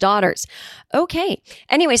he has daughters. Okay.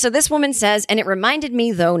 Anyway, so this woman says, and it reminded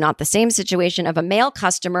me, though not the same situation, of a male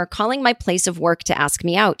customer calling my place of work to ask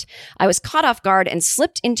me out. I was caught off guard and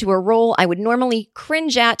slipped into a role I would normally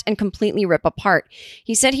cringe at and completely rip apart.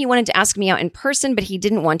 He said he wanted to ask me out in person, but he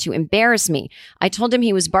didn't want to embarrass me. I told him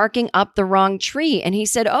he was barking up the wrong tree, and he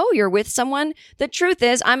said, "Oh, you're with someone?" The truth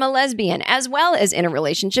is, I'm a lesbian, as well as in a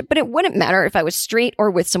relationship, but it wouldn't matter if I was straight or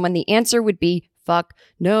with someone. The answer would be fuck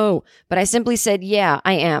no. But I simply said, yeah,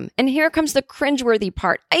 I am. And here comes the cringeworthy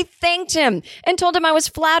part. I thanked him and told him I was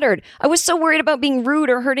flattered. I was so worried about being rude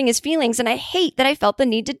or hurting his feelings, and I hate that I felt the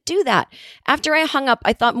need to do that. After I hung up,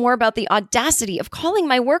 I thought more about the audacity of calling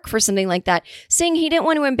my work for something like that, saying he didn't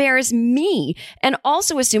want to embarrass me, and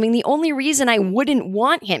also assuming the only reason I wouldn't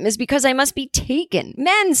want him is because I must be taken.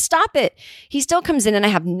 Men, stop it. He still comes in and I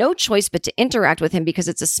have no choice but to interact with him because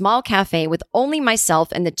it's a small cafe with only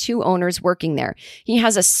myself and the two owners working there. anywhere. He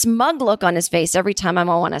has a smug look on his face every time I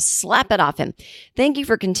want to slap it off him. Thank you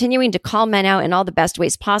for continuing to call men out in all the best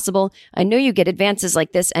ways possible. I know you get advances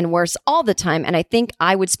like this and worse all the time, and I think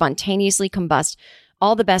I would spontaneously combust.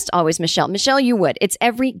 All the best always, Michelle. Michelle, you would. It's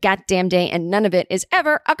every goddamn day, and none of it is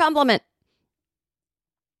ever a compliment.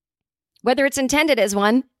 Whether it's intended as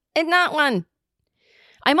one and not one.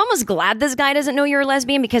 I'm almost glad this guy doesn't know you're a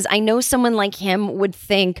lesbian, because I know someone like him would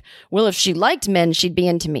think, well, if she liked men, she'd be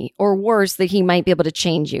into me. Or worse, that he might be able to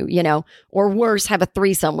change you, you know, or worse, have a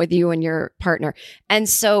threesome with you and your partner. And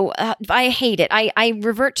so I hate it. I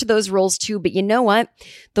revert to those roles too. But you know what?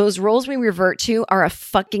 Those roles we revert to are a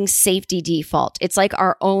fucking safety default. It's like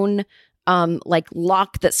our own like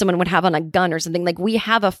lock that someone would have on a gun or something. Like we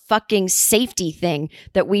have a fucking safety thing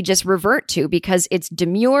that we just revert to because it's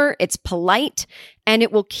demure, it's polite, and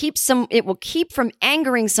it will keep from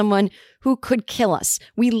angering someone who could kill us.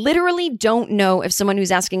 We literally don't know if someone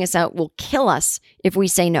who's asking us out will kill us if we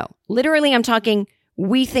say no. Literally, I'm talking,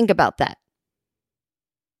 we think about that.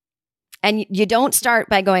 And you don't start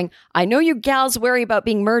by going, I know you gals worry about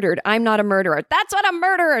being murdered. I'm not a murderer. That's what a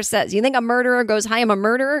murderer says. You think a murderer goes, hi, I'm a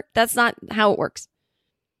murderer? That's not how it works.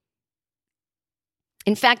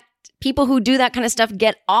 In fact, people who do that kind of stuff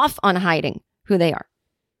get off on hiding who they are.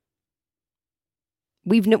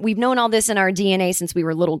 We've known all this in our DNA since we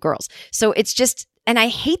were little girls. So it's just, and I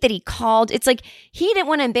hate that he called. It's like he didn't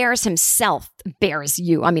want to embarrass himself, embarrass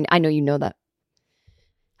you. I mean, I know you know that.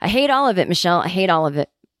 I hate all of it, Michelle. I hate all of it.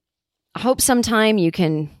 I hope sometime you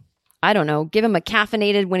can, I don't know, give him a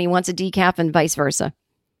caffeinated when he wants a decaf and vice versa.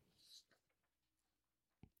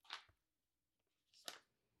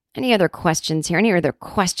 Any other questions here? Any other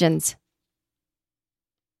questions?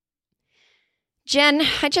 Jen,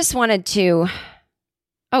 I just wanted to...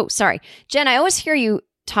 Oh, sorry. Jen, I always hear you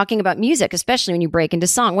talking about music, especially when you break into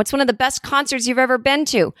song. What's one of the best concerts you've ever been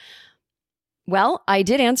to? Well, I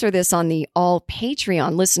did answer this on the all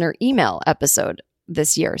Patreon listener email episode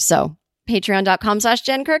this year. So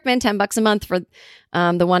patreon.com/Jen Kirkman, $10 a month for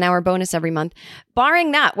the 1 hour bonus every month.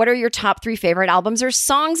 Barring that, what are your top 3 favorite albums or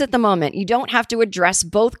songs at the moment? You don't have to address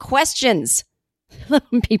both questions.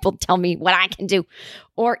 People tell me what I can do.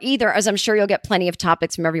 Or either, as I'm sure you'll get plenty of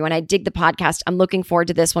topics from everyone. I dig the podcast. I'm looking forward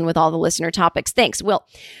to this one with all the listener topics. Thanks, Will.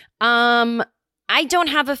 I don't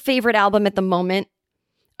have a favorite album at the moment.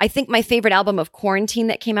 I think my favorite album of quarantine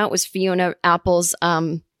that came out was Fiona Apple's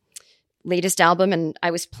latest album, and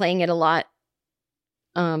I was playing it a lot.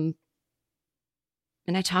 And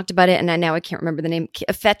I talked about it, and now I can't remember the name.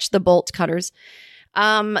 Fetch the Bolt Cutters.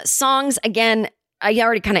 Songs, again, I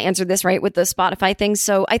already kind of answered this, right, with the Spotify thing.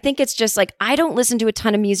 So I think it's just like, I don't listen to a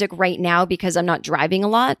ton of music right now because I'm not driving a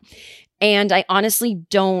lot. And I honestly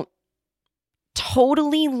don't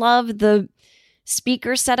totally love the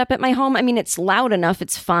speaker setup at my home. I mean, it's loud enough.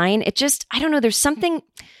 It's fine. It just, I don't know. There's something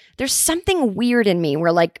weird in me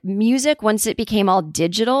where like music, once it became all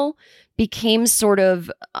digital, became sort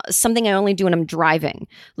of something I only do when I'm driving.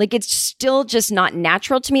 Like it's still just not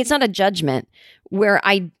natural to me. It's not a judgment where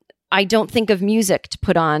I don't think of music to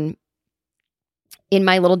put on in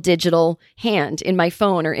my little digital hand, in my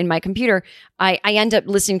phone or in my computer. I end up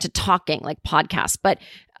listening to talking, like podcasts. But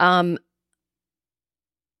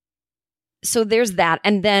so there's that.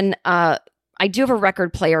 And then I do have a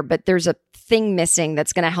record player, but there's a thing missing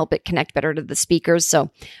that's going to help it connect better to the speakers. So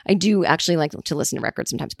I do actually like to listen to records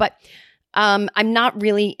sometimes. But I'm not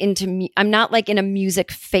really I'm not like in a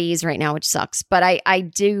music phase right now, which sucks. But I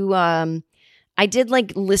do... I did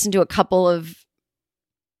like listen to a couple of.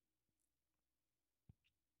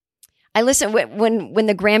 I listened when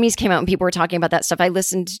the Grammys came out and people were talking about that stuff. I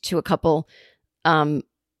listened to a couple Billie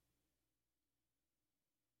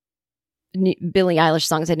Eilish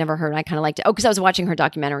songs I'd never heard. I kind of liked it. Oh, because I was watching her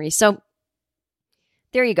documentary. So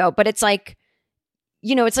there you go. But it's like,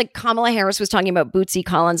 you know, it's like Kamala Harris was talking about Bootsy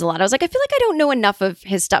Collins a lot. I was like, I feel like I don't know enough of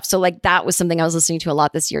his stuff. So like that was something I was listening to a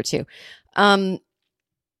lot this year too.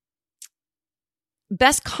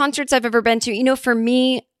 Best concerts I've ever been to. You know, for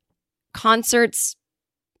me, concerts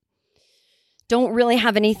don't really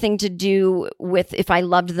have anything to do with if I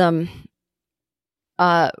loved them.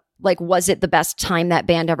 Like, was it the best time that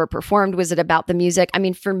band ever performed? Was it about the music? I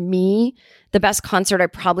mean, for me, the best concert I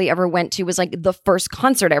probably ever went to was like the first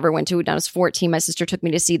concert I ever went to when I was 14. My sister took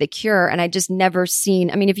me to see The Cure, and I just never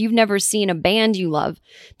seen, I mean, if you've never seen a band you love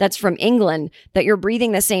that's from England, that you're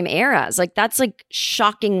breathing the same air as, like, that's like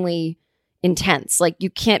shockingly intense. Like, you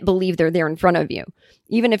can't believe they're there in front of you,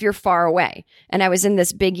 even if you're far away. And I was in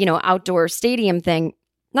this big, you know, outdoor stadium thing,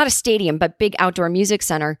 not a stadium, but big outdoor music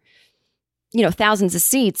center, you know, thousands of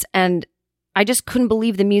seats. And I just couldn't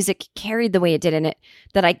believe the music carried the way it did in it,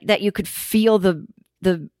 that you could feel the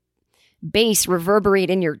bass reverberate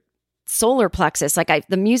in your solar plexus. Like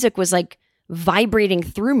the music was like vibrating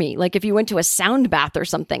through me, like if you went to a sound bath or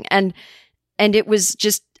something. And it was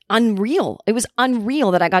just unreal. It was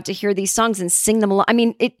unreal that I got to hear these songs and sing them along. I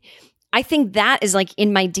mean, I think that is like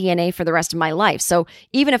in my DNA for the rest of my life. So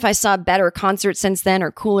even if I saw better concerts since then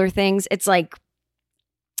or cooler things, it's like,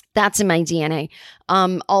 that's in my DNA.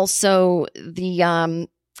 Also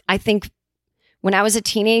I think when I was a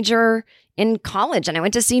teenager in college and I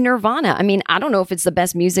went to see Nirvana, I mean, I don't know if it's the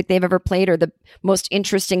best music they've ever played or the most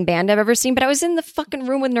interesting band I've ever seen, but I was in the fucking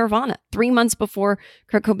room with Nirvana 3 months before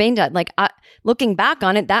Kurt Cobain died. Like, looking back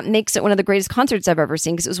on it, that makes it one of the greatest concerts I've ever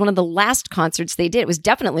seen because it was one of the last concerts they did. It was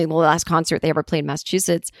definitely the last concert they ever played in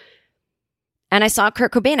Massachusetts. And I saw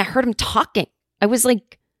Kurt Cobain. I heard him talking. I was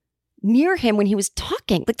like near him when he was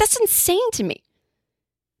talking. Like, that's insane to me.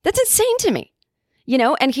 That's insane to me. You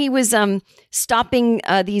know, and he was stopping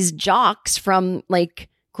these jocks from like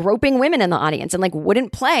groping women in the audience and like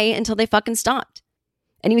wouldn't play until they fucking stopped.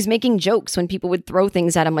 And he was making jokes when people would throw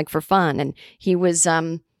things at him like for fun. And he was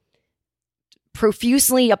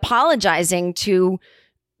profusely apologizing to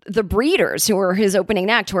the Breeders, who were his opening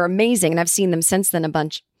act, who are amazing. And I've seen them since then a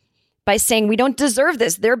bunch, by saying, we don't deserve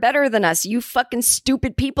this. They're better than us. You fucking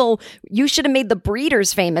stupid people. You should have made the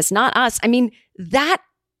Breeders famous, not us. I mean, that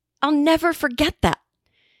I'll never forget that.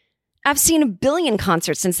 I've seen a billion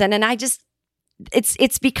concerts since then. And I just,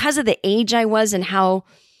 it's because of the age I was and how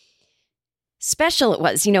special it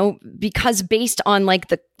was, you know, because based on like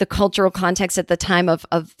the cultural context at the time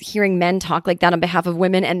of hearing men talk like that on behalf of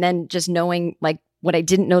women. And then just knowing like what I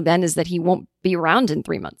didn't know then is that he won't be around in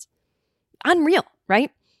 3 months. Unreal,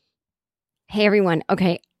 right? Hey, everyone.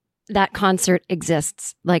 Okay. That concert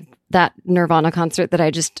exists. Like that Nirvana concert that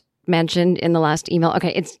I just mentioned in the last email.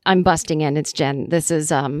 Okay, I'm busting in. It's Jen. This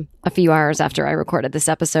is a few hours after I recorded this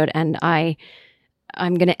episode, and I'm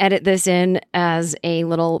going to edit this in as a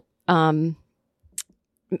little.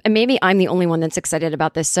 Maybe I'm the only one that's excited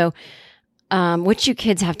about this. So, what you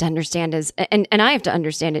kids have to understand is, and I have to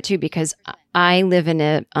understand it too, because I live in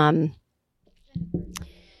a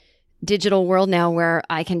digital world now where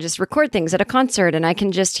I can just record things at a concert, and I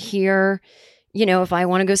can just hear. You know, if I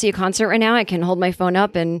want to go see a concert right now, I can hold my phone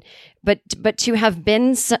up but to have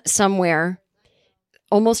been somewhere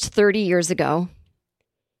almost 30 years ago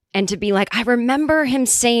and to be like, I remember him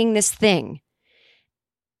saying this thing.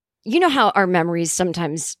 You know how our memories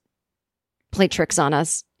sometimes play tricks on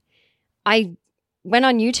us. I went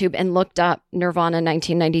on YouTube and looked up Nirvana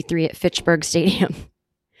 1993 at Fitchburg Stadium.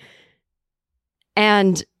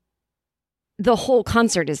 And the whole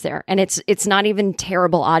concert is there, and it's not even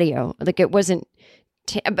terrible audio. Like it wasn't,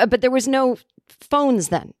 but there was no phones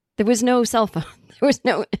then. There was no cell phone. There was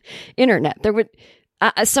no internet. There would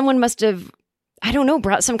someone must have, I don't know,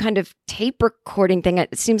 brought some kind of tape recording thing.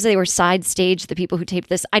 It seems they were side staged. The people who taped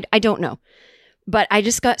this, I don't know, but I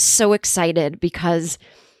just got so excited because.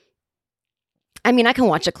 I mean, I can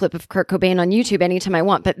watch a clip of Kurt Cobain on YouTube anytime I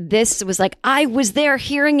want, but this was like, I was there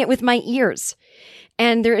hearing it with my ears.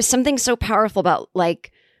 And there is something so powerful about,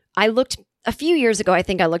 like, I looked a few years ago, I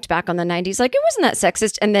think I looked back on the 90s, like, it wasn't that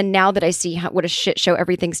sexist. And then now that I see what a shit show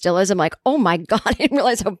everything still is, I'm like, oh my God, I didn't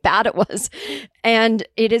realize how bad it was. And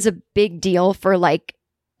it is a big deal for like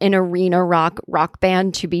an arena rock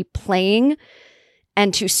band to be playing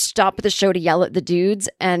and to stop the show to yell at the dudes.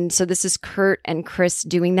 And so this is Kurt and Chris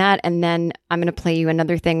doing that. And then I'm going to play you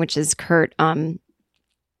another thing, which is Kurt,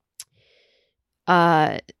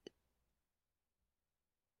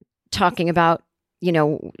 talking about, you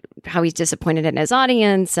know, how he's disappointed in his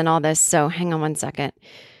audience and all this. So hang on one second.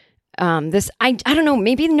 This, I don't know,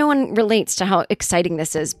 maybe no one relates to how exciting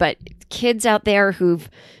this is, but kids out there who've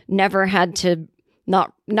never had to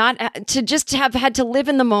not to just have had to live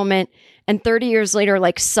in the moment, and 30 years later,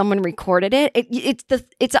 like someone recorded it.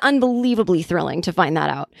 It's unbelievably thrilling to find that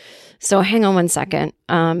out. So hang on one second.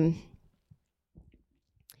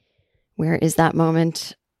 Where is that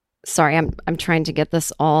moment? Sorry, I'm trying to get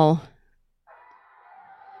this all.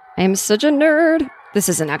 I am such a nerd. This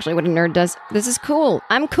isn't actually what a nerd does. This is cool.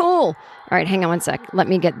 I'm cool. All right, hang on one sec. Let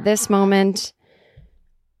me get this moment.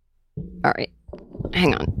 All right,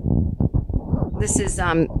 hang on. This is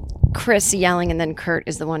Chris yelling, and then Kurt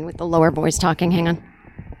is the one with the lower voice talking. Hang on.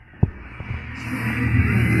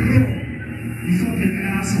 You fucking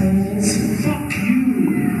assholes. Fuck you.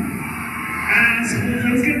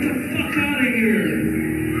 Assholes, get the fuck out of here.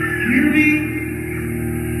 You hear me?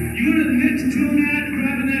 You would admit to doing that,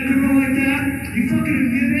 grabbing that girl like that? You fucking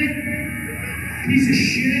admit it? Piece of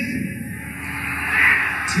shit.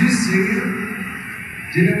 Do you see it?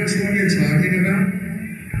 Do you know which one you're talking about?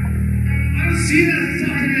 I don't see that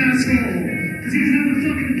fucking asshole. The Because he doesn't have the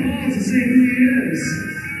fucking balls to say who he is.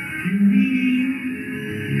 You weenie.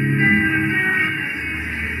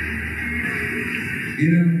 You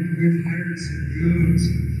know, we've hired some goons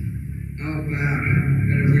out back,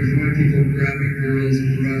 and if we find people grabbing girls'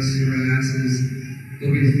 breasts or asses,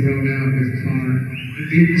 they'll be thrown out if caught and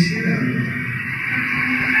beat the shit out of them.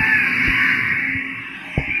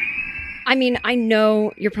 I mean, I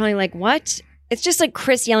know you're probably like, what? It's just like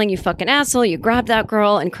Chris yelling, you fucking asshole, you grabbed that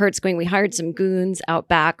girl, and Kurt's going, we hired some goons out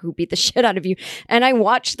back who beat the shit out of you. And I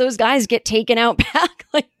watched those guys get taken out back,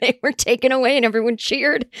 like they were taken away and everyone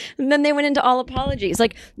cheered. And then they went into all apologies.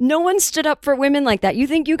 Like, no one stood up for women like that. You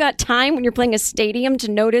think you got time when you're playing a stadium to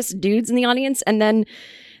notice dudes in the audience? And then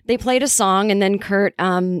they played a song, and then Kurt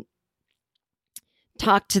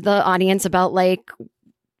talked to the audience about like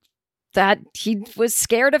that he was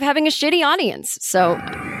scared of having a shitty audience. So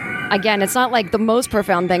again, it's not like the most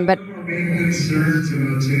profound thing, but Our main concerns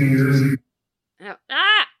about 10 years ago.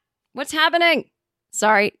 What's happening?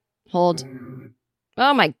 Sorry, hold.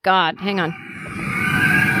 Oh my God, hang on.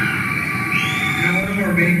 Now, one of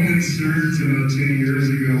our main concerns about 10 years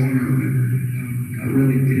ago when it got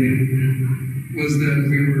really big was that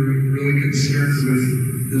we were really concerned with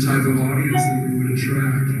the type of audience that we would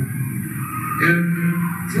attract. And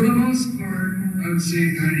for the most part, I would say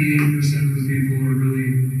 98% of the people are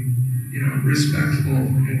really, respectful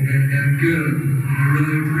and good. And I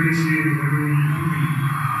really appreciate everyone coming.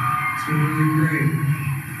 It's been really great.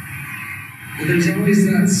 But there's always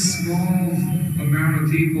that small amount of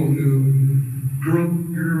people who grope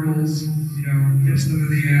girls, pitch them in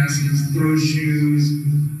the asses, throw shoes,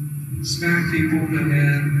 smack people in the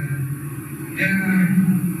head. And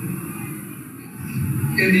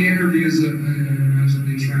in the interviews, I imagine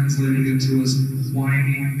they translated into us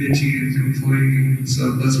whining, bitching, and complaining.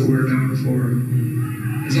 So that's what we're known for.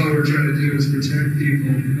 That's all we're trying to do is protect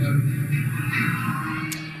people.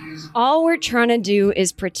 All we're trying to do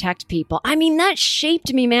is protect people. I mean, that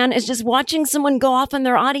shaped me, man, is just watching someone go off on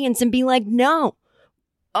their audience and be like, no.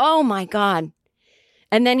 Oh my God.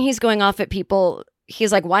 And then he's going off at people.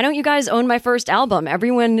 He's like, why don't you guys own my first album?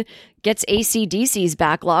 Everyone gets AC/DC's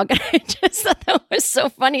backlog. And I just thought that was so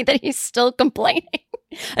funny that he's still complaining.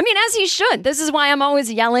 I mean, as he should. This is why I'm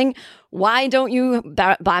always yelling, why don't you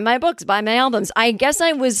buy my books, buy my albums? I guess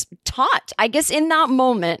I was taught. I guess in that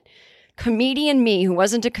moment, comedian me, who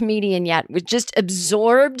wasn't a comedian yet, was just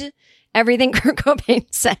absorbed everything Kurt Cobain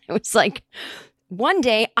said. It was like, one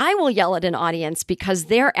day I will yell at an audience because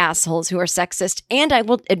they're assholes who are sexist, and I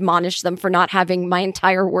will admonish them for not having my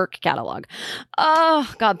entire work catalog.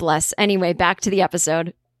 Oh, God bless. Anyway, back to the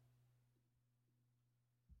episode.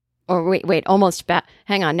 Or wait, almost back.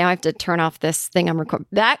 Hang on. Now I have to turn off this thing I'm recording.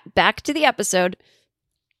 Back to the episode.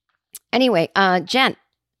 Anyway, Jen,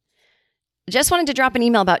 just wanted to drop an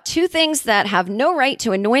email about two things that have no right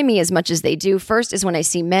to annoy me as much as they do. First is when I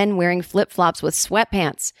see men wearing flip-flops with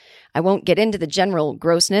sweatpants. I won't get into the general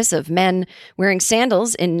grossness of men wearing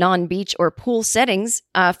sandals in non-beach or pool settings.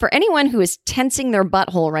 For anyone who is tensing their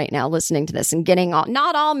butthole right now listening to this and getting all,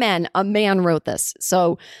 not all men, a man wrote this.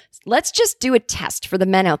 So let's just do a test for the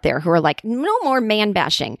men out there who are like, no more man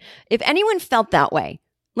bashing. If anyone felt that way,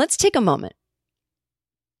 let's take a moment.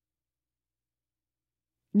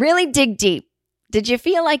 Really dig deep. Did you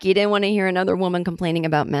feel like you didn't want to hear another woman complaining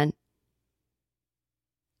about men?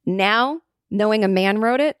 Now, knowing a man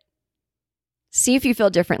wrote it, see if you feel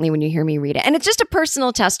differently when you hear me read it. And it's just a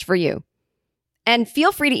personal test for you. And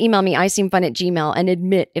feel free to email me, iseemfun@gmail.com, and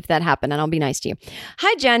admit if that happened, and I'll be nice to you.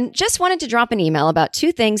 Hi, Jen. Just wanted to drop an email about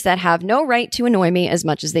two things that have no right to annoy me as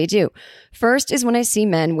much as they do. First is when I see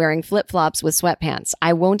men wearing flip-flops with sweatpants.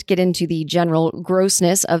 I won't get into the general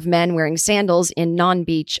grossness of men wearing sandals in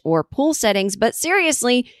non-beach or pool settings, but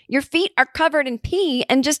seriously, your feet are covered in pee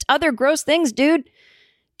and just other gross things, dude.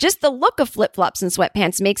 Just the look of flip-flops and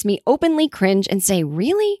sweatpants makes me openly cringe and say,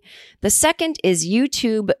 really? The second is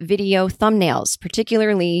YouTube video thumbnails,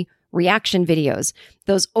 particularly reaction videos.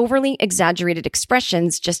 Those overly exaggerated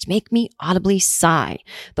expressions just make me audibly sigh.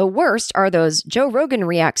 The worst are those Joe Rogan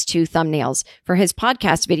reacts to thumbnails for his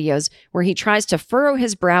podcast videos where he tries to furrow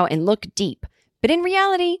his brow and look deep. But in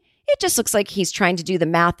reality, it just looks like he's trying to do the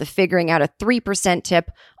math of figuring out a 3% tip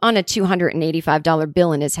on a $285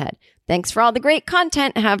 bill in his head. Thanks for all the great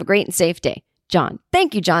content. Have a great and safe day. John.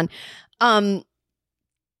 Thank you, John. I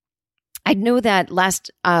know that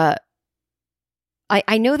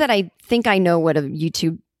I know that I think I know what a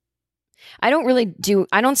YouTube... I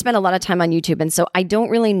don't spend a lot of time on YouTube, and so I don't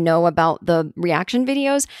really know about the reaction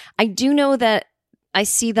videos. I do know that I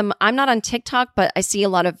see them. I'm not on TikTok, but I see a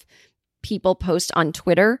lot of people post on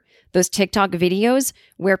Twitter those TikTok videos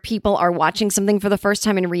where people are watching something for the first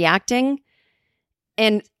time and reacting.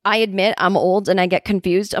 And I admit I'm old and I get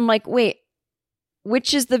confused. I'm like, wait,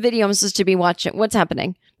 which is the video I'm supposed to be watching? What's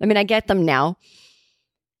happening? I mean, I get them now.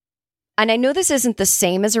 And I know this isn't the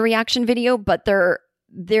same as a reaction video, but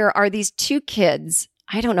there are these two kids.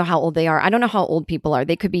 I don't know how old they are. I don't know how old people are.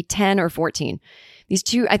 They could be 10 or 14. These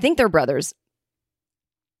two, I think they're brothers.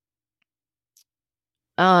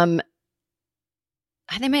 They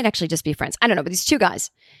might actually just be friends. I don't know, but these two guys,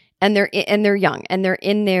 and they're young, and they're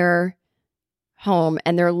in their home,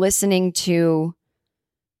 and they're listening to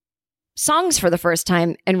songs for the first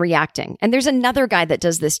time and reacting. And there's another guy that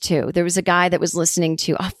does this too. There was a guy that was listening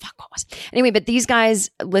to, what was it? Anyway, but these guys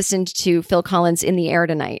listened to Phil Collins' In the Air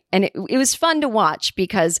Tonight. And it was fun to watch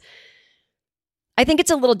because I think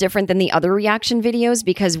it's a little different than the other reaction videos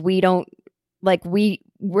because we don't, like,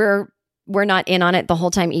 we're not in on it the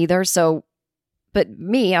whole time either. So, but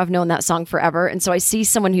me, I've known that song forever. And so I see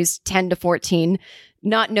someone who's 10 to 14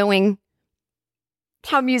 not knowing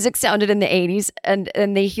how music sounded in the 80s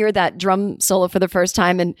and they hear that drum solo for the first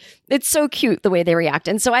time, and it's so cute the way they react.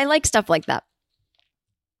 And so I like stuff like that.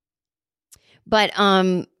 But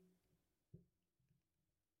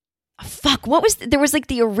there was like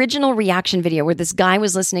the original reaction video where this guy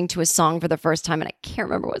was listening to a song for the first time, and I can't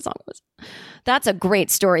remember what song it was. That's a great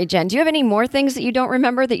story, Jen. Do you have any more things that you don't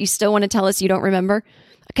remember that you still want to tell us you don't remember?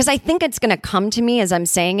 Because I think it's going to come to me as I'm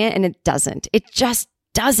saying it, and it doesn't. It just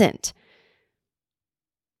doesn't.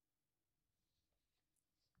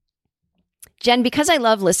 Jen, because I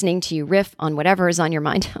love listening to you riff on whatever is on your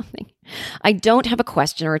mind, I don't have a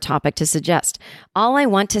question or a topic to suggest. All I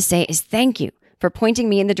want to say is thank you for pointing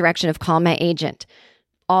me in the direction of Call My Agent.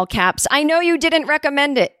 All caps. I know you didn't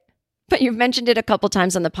recommend it, but you've mentioned it a couple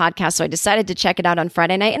times on the podcast, so I decided to check it out on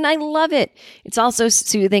Friday night, and I love it. It's also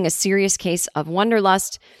soothing, a serious case of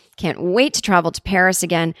wanderlust. Can't wait to travel to Paris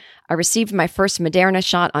again. I received my first Moderna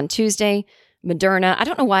shot on Tuesday. Moderna. I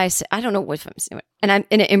don't know why I don't know what I'm saying. And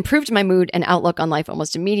it improved my mood and outlook on life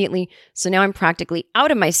almost immediately. So now I'm practically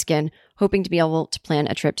out of my skin, hoping to be able to plan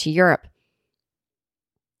a trip to Europe.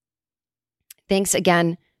 Thanks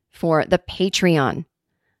again for the Patreon.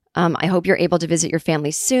 I hope you're able to visit your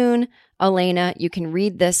family soon. Elena, you can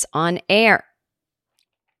read this on air.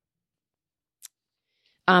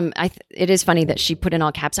 It is funny that she put in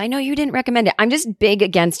all caps. I know you didn't recommend it. I'm just big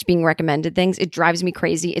against being recommended things. It drives me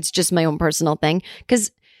crazy. It's just my own personal thing.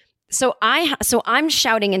 So I'm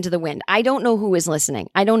shouting into the wind. I don't know who is listening.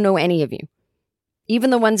 I don't know any of you. Even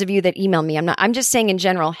the ones of you that email me. I'm just saying in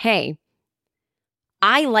general, hey,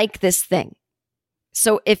 I like this thing.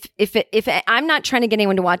 So if I'm not trying to get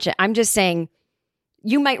anyone to watch it, I'm just saying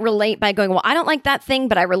you might relate by going, well, I don't like that thing,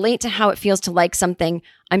 but I relate to how it feels to like something.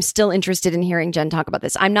 I'm still interested in hearing Jen talk about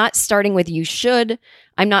this. I'm not starting with you should.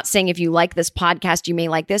 I'm not saying if you like this podcast, you may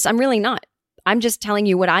like this. I'm really not. I'm just telling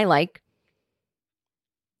you what I like.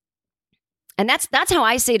 And that's how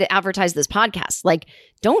I say to advertise this podcast. Like,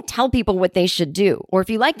 don't tell people what they should do. Or if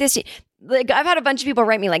you like this, like I've had a bunch of people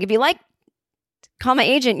write me like, if you like Call My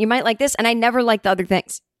Agent, you might like this. And I never like the other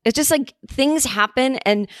things. It's just like things happen,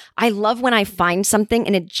 and I love when I find something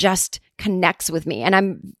and it just connects with me. And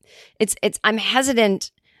I'm hesitant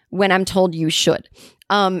when I'm told you should.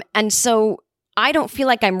 And so I don't feel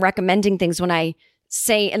like I'm recommending things when I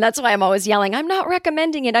say, and that's why I'm always yelling, I'm not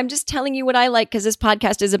recommending it. I'm just telling you what I like because this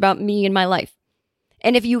podcast is about me and my life.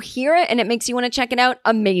 And if you hear it and it makes you want to check it out,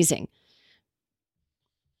 amazing.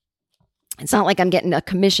 It's not like I'm getting a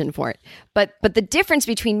commission for it. But the difference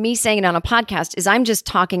between me saying it on a podcast is I'm just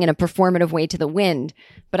talking in a performative way to the wind,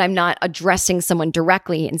 but I'm not addressing someone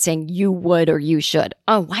directly and saying you would or you should.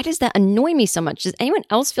 Oh, why does that annoy me so much? Does anyone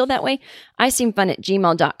else feel that way?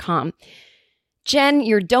 iseemfun@gmail.com. Jen,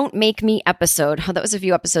 your Don't Make Me episode. Oh, that was a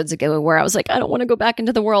few episodes ago where I was like, I don't want to go back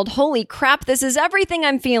into the world. Holy crap, this is everything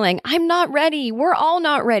I'm feeling. I'm not ready. We're all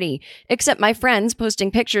not ready. Except my friends posting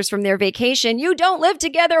pictures from their vacation. You don't live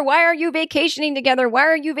together. Why are you vacationing together? Why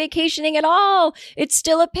are you vacationing at all? It's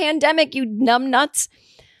still a pandemic, you numbnuts.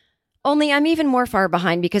 Only I'm even more far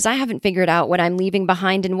behind because I haven't figured out what I'm leaving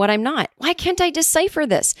behind and what I'm not. Why can't I decipher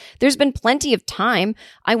this? There's been plenty of time.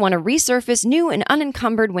 I want to resurface new and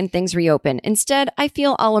unencumbered when things reopen. Instead, I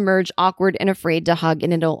feel I'll emerge awkward and afraid to hug,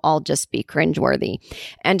 and it'll all just be cringeworthy.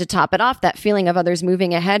 And to top it off, that feeling of others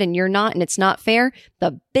moving ahead and you're not, and it's not fair,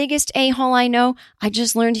 the biggest a-hole I know, I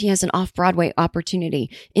just learned he has an off-Broadway opportunity.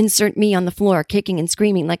 Insert me on the floor, kicking and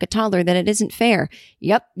screaming like a toddler that it isn't fair.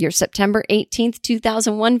 Yep, your September 18th,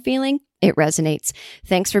 2001 feeling. It resonates.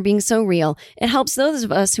 Thanks for being so real. It helps those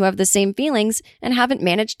of us who have the same feelings and haven't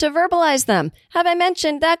managed to verbalize them. Have I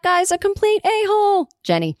mentioned that guy's a complete a-hole?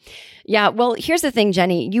 Jenny. Yeah, well, here's the thing,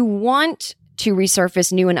 Jenny. You want to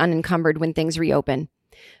resurface new and unencumbered when things reopen.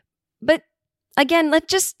 But Again,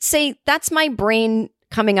 let's just say that's my brain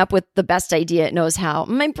coming up with the best idea it knows how.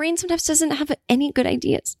 My brain sometimes doesn't have any good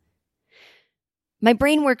ideas. My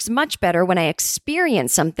brain works much better when I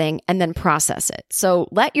experience something and then process it. So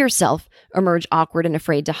let yourself emerge awkward and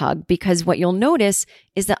afraid to hug, because what you'll notice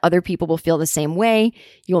is that other people will feel the same way.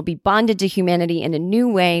 You'll be bonded to humanity in a new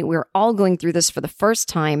way. We're all going through this for the first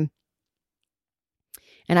time.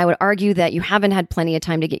 And I would argue that you haven't had plenty of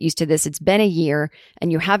time to get used to this. It's been a year,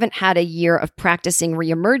 and you haven't had a year of practicing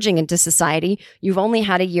reemerging into society. You've only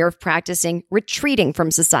had a year of practicing retreating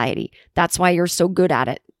from society. That's why you're so good at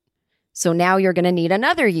it. So now you're going to need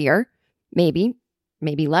another year, maybe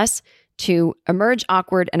less, to emerge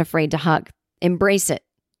awkward and afraid to hug. Embrace it.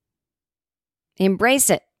 Embrace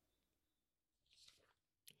it.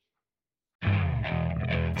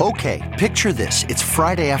 Okay, picture this. It's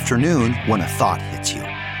Friday afternoon when a thought hits you.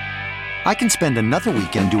 I can spend another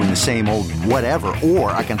weekend doing the same old whatever,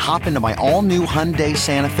 or I can hop into my all-new Hyundai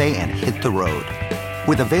Santa Fe and hit the road.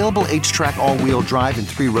 With available H-Track all-wheel drive and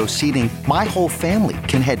 3-row seating, my whole family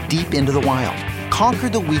can head deep into the wild. Conquer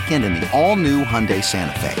the weekend in the all-new Hyundai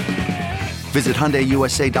Santa Fe. Visit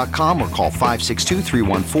HyundaiUSA.com or call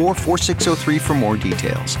 562-314-4603 for more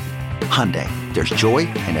details. Hyundai, there's joy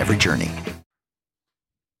in every journey.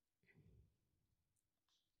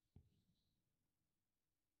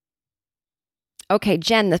 Okay,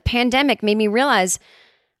 Jen, the pandemic made me realize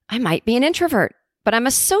I might be an introvert. But I'm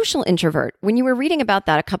a social introvert. When you were reading about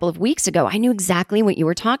that a couple of weeks ago, I knew exactly what you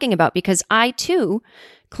were talking about, because I too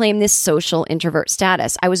claim this social introvert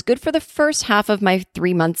status. I was good for the first half of my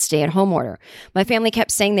 3-month stay-at-home order. My family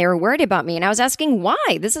kept saying they were worried about me, and I was asking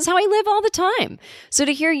why. This is how I live all the time. So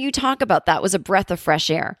to hear you talk about that was a breath of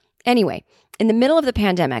fresh air. Anyway, in the middle of the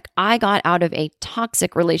pandemic, I got out of a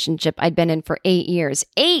toxic relationship I'd been in for 8 years.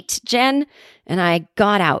 8, Jen! And I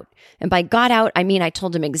got out. And by got out, I mean I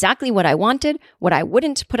told him exactly what I wanted, what I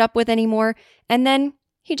wouldn't put up with anymore, and then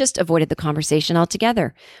he just avoided the conversation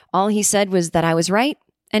altogether. All he said was that I was right,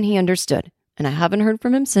 and he understood. And I haven't heard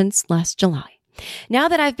from him since last July. Now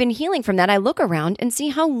that I've been healing from that, I look around and see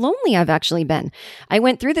how lonely I've actually been. I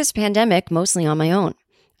went through this pandemic mostly on my own.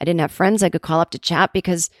 I didn't have friends I could call up to chat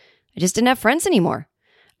because I just didn't have friends anymore.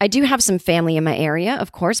 I do have some family in my area,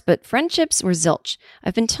 of course, but friendships were zilch.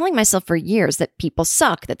 I've been telling myself for years that people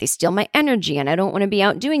suck, that they steal my energy, and I don't want to be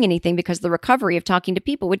out doing anything because the recovery of talking to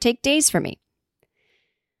people would take days for me.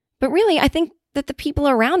 But really, I think that the people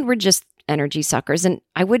around were just energy suckers, and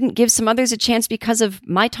I wouldn't give some others a chance because of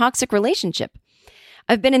my toxic relationship.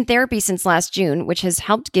 I've been in therapy since last June, which has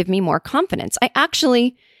helped give me more confidence. I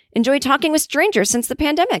actually enjoy talking with strangers since the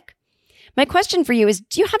pandemic. My question for you is,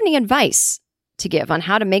 do you have any advice to give on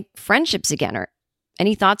how to make friendships again, or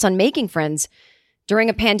any thoughts on making friends during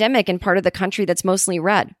a pandemic in part of the country that's mostly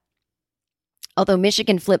red? Although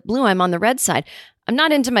Michigan flipped blue, I'm on the red side. I'm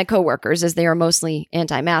not into my coworkers, as they are mostly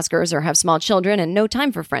anti-maskers or have small children and no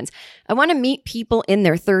time for friends. I want to meet people in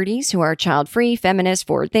their 30s who are child-free, feminist,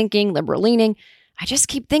 forward-thinking, liberal-leaning. I just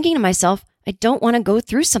keep thinking to myself, I don't want to go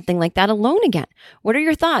through something like that alone again. What are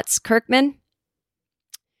your thoughts, Kirkman?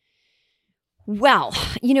 Well,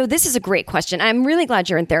 this is a great question. I'm really glad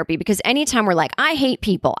you're in therapy, because anytime we're like, I hate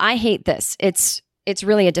people, I hate this, it's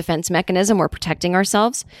really a defense mechanism. We're protecting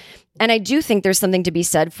ourselves. And I do think there's something to be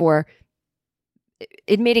said for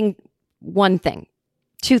admitting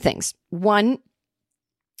two things. One,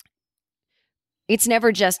 it's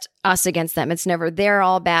never just us against them. It's never they're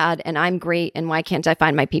all bad and I'm great and why can't I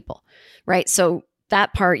find my people, right? So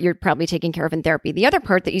that part you're probably taking care of in therapy. The other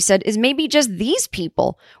part that you said is maybe just these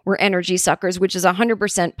people were energy suckers, which is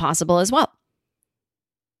 100% possible as well.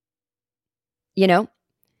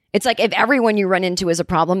 It's like if everyone you run into is a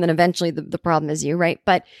problem, then eventually the problem is you, right?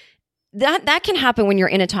 But that can happen when you're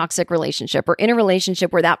in a toxic relationship or in a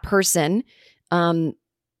relationship where that person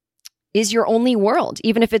is your only world,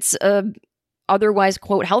 even if it's a otherwise,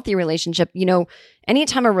 quote, healthy relationship.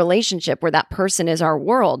 Anytime a relationship where that person is our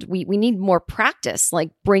world, we need more practice,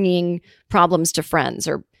 like bringing problems to friends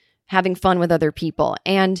or having fun with other people.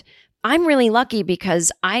 And I'm really lucky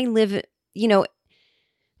because I live,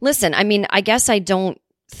 listen, I guess I don't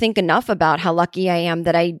think enough about how lucky I am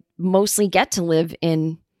that I mostly get to live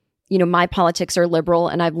in, my politics are liberal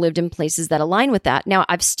and I've lived in places that align with that. Now,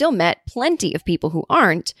 I've still met plenty of people who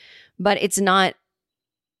aren't, but it's not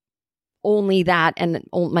only that and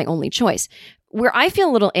my only choice. Where I feel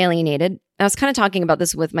a little alienated, I was kind of talking about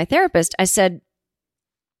this with my therapist. I said,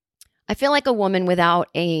 I feel like a woman without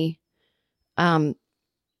a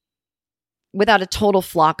total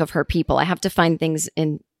flock of her people. I have to find things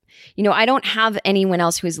in You know, I don't have anyone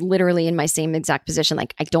else who is literally in my same exact position.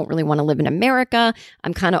 Like, I don't really want to live in America.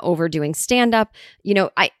 I'm kind of overdoing stand-up. You know,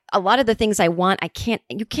 a lot of the things I want,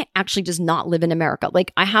 you can't actually just not live in America.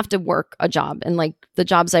 Like, I have to work a job, and like the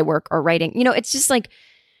jobs I work are writing. You know, it's just like,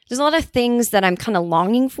 there's a lot of things that I'm kind of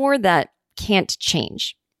longing for that can't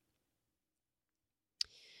change.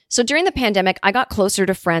 So during the pandemic, I got closer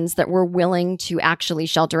to friends that were willing to actually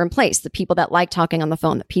shelter in place, the people that like talking on the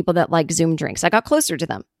phone, the people that like Zoom drinks. I got closer to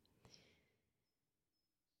them.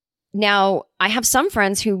 Now, I have some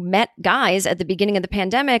friends who met guys at the beginning of the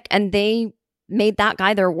pandemic and they made that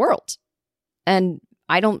guy their world. And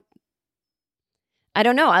I don't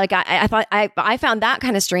know. Like, I thought I found that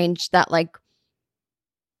kind of strange that like,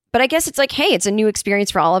 but I guess it's like, hey, it's a new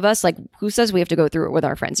experience for all of us. Like, who says we have to go through it with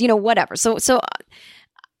our friends? You know, whatever. So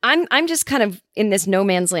I'm just kind of in this no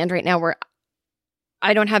man's land right now where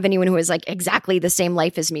I don't have anyone who is like exactly the same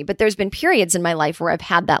life as me, but there's been periods in my life where I've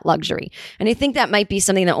had that luxury. And I think that might be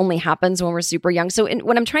something that only happens when we're super young. So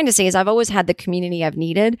what I'm trying to say is I've always had the community I've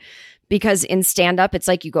needed, because in stand-up, it's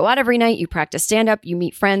like you go out every night, you practice stand-up, you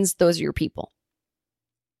meet friends, those are your people.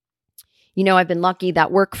 You know, I've been lucky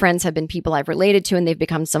that work friends have been people I've related to, and they've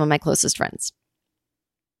become some of my closest friends.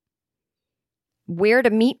 Where to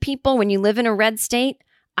meet people when you live in a red state?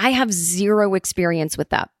 I have zero experience with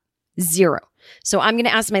that. Zero. So I'm going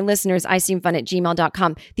to ask my listeners,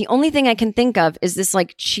 iseemfun@gmail.com. The only thing I can think of is this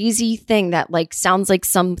like cheesy thing that like sounds like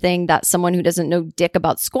something that someone who doesn't know dick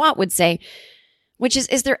about squat would say, which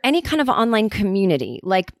is there any kind of online community?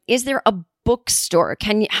 Like, is there a bookstore?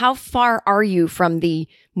 How far are you from the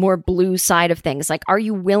more blue side of things? Like, are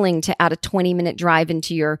you willing to add a 20-minute drive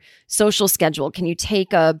into your social schedule? Can you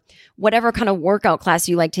take whatever kind of workout class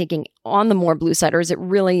you like taking on the more blue side? Or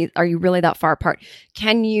are you really that far apart?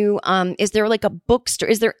 Can you, is there like a bookstore?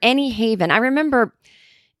 Is there any haven? I remember,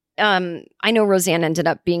 I know Roseanne ended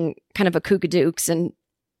up being kind of a kookadooks and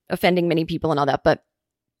offending many people and all that, but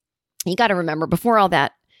you got to remember before all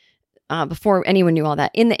that, before anyone knew all that,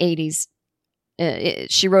 in the 80s,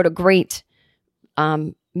 she wrote a great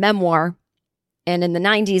memoir. And in the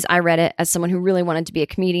 90s, I read it as someone who really wanted to be a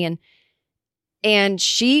comedian. And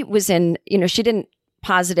she was in, she didn't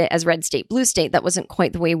posit it as red state, blue state. That wasn't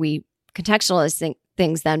quite the way we contextualized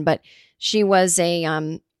things then. But she was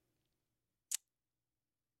a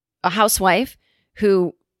housewife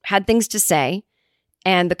who had things to say.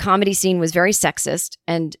 And the comedy scene was very sexist.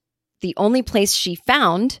 And the only place she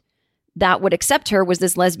found that would accept her was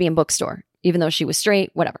this lesbian bookstore, even though she was straight,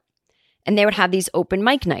 whatever. And they would have these open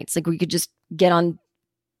mic nights. Like, we could just get on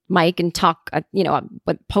mic and talk,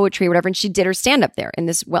 poetry or whatever. And she did her stand up there in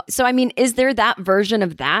this. Well, so, I mean, is there that version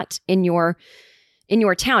of that in your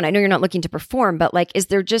town? I know you're not looking to perform, but like, is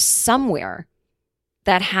there just somewhere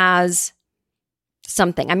that has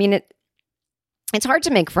something? I mean, it's hard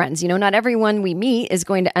to make friends. Not everyone we meet is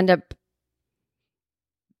going to end up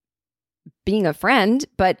being a friend,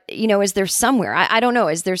 but is there somewhere? I don't know.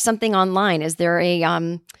 Is there something online? Is there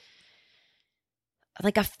a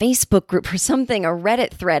like a Facebook group or something, a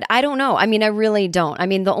Reddit thread? I don't know. I mean, I really don't. I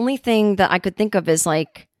mean, the only thing that I could think of is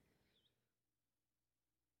like,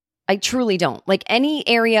 I truly don't. Like, any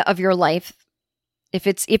area of your life, if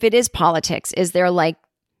it is politics, is there like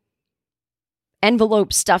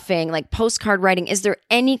envelope stuffing, like postcard writing? Is there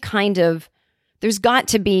any kind of, there's got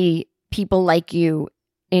to be people like you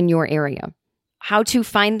in your area. How to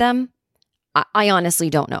find them? I honestly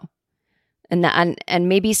don't know. And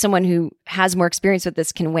maybe someone who has more experience with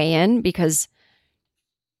this can weigh in, because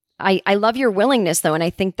I love your willingness though. And I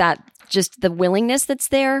think that just the willingness that's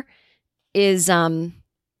there is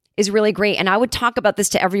really great. And I would talk about this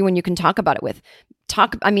to everyone you can talk about it with.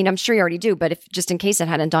 I mean, I'm sure you already do, but if just in case it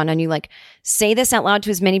hadn't dawned on you, like, say this out loud to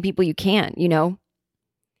as many people you can,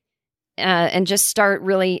 and just start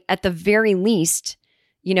really at the very least,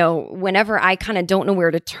 whenever I kind of don't know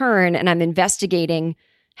where to turn and I'm investigating,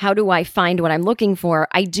 how do I find what I'm looking for?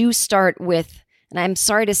 I do start with, and I'm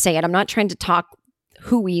sorry to say it, I'm not trying to talk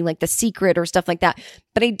hooey, like The Secret or stuff like that,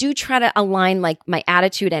 but I do try to align like my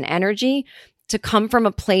attitude and energy to come from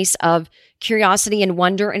a place of curiosity and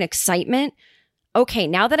wonder and excitement. Okay,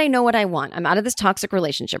 now that I know what I want, I'm out of this toxic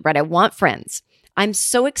relationship, right? I want friends. I'm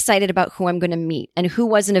so excited about who I'm going to meet and who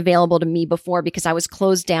wasn't available to me before because I was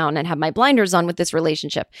closed down and have my blinders on with this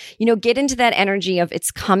relationship. Get into that energy of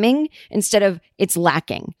it's coming instead of it's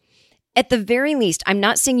lacking. At the very least, I'm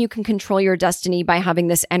not saying you can control your destiny by having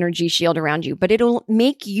this energy shield around you, but it'll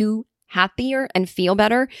make you happier and feel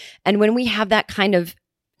better. And when we have that kind of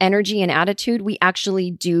energy and attitude, we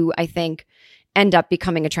actually do, I think, end up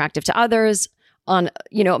becoming attractive to others. on,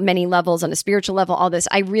 many levels, on a spiritual level, all this.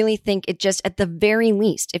 I really think it just, at the very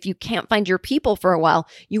least, if you can't find your people for a while,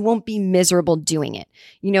 you won't be miserable doing it.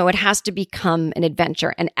 It has to become an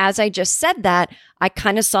adventure. And as I just said that, I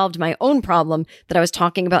kind of solved my own problem that I was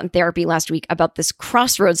talking about in therapy last week about this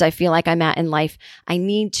crossroads I feel like I'm at in life. I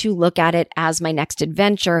need to look at it as my next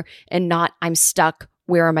adventure and not I'm stuck.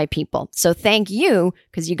 Where are my people? So thank you,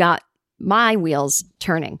 because you got my wheels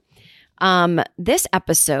turning. This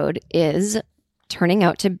episode is turning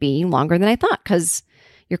out to be longer than I thought because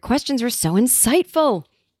your questions were so insightful.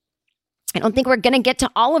 I don't think we're going to get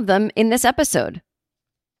to all of them in this episode.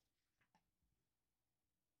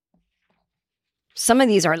 Some of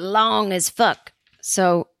these are long as fuck.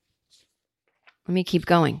 So let me keep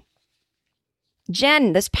going.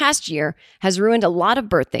 Jen, this past year has ruined a lot of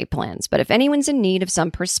birthday plans, but if anyone's in need of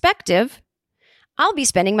some perspective, I'll be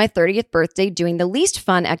spending my 30th birthday doing the least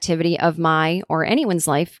fun activity of my or anyone's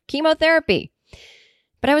life, chemotherapy.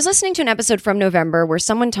 But I was listening to an episode from November where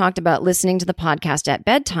someone talked about listening to the podcast at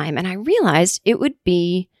bedtime, and I realized it would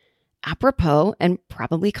be apropos and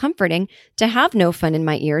probably comforting to have no fun in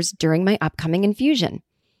my ears during my upcoming infusion.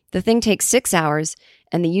 The thing takes 6 hours,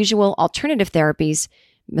 and the usual alternative therapies,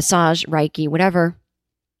 massage, Reiki, whatever,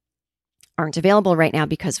 aren't available right now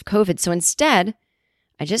because of COVID. So instead,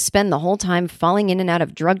 I just spend the whole time falling in and out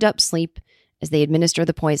of drugged up sleep as they administer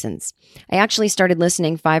the poisons. I actually started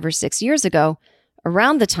listening 5 or 6 years ago,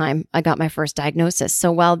 around the time I got my first diagnosis.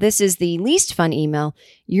 So while this is the least fun email,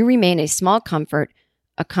 you remain a small comfort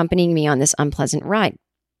accompanying me on this unpleasant ride.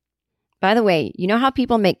 By the way, you know how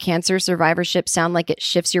people make cancer survivorship sound like it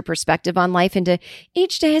shifts your perspective on life into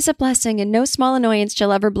each day is a blessing and no small annoyance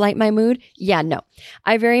shall ever blight my mood? Yeah, no.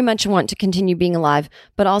 I very much want to continue being alive,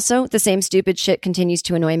 but also the same stupid shit continues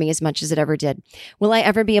to annoy me as much as it ever did. Will I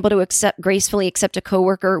ever be able to gracefully accept a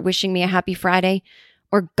coworker wishing me a happy Friday?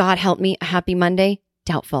 Or God help me, a happy Monday?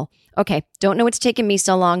 Doubtful. Okay, don't know what's taken me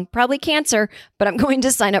so long. Probably cancer, but I'm going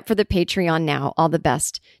to sign up for the Patreon now. All the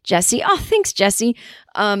best. Jesse. Oh, thanks, Jesse.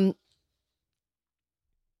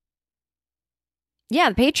 Yeah,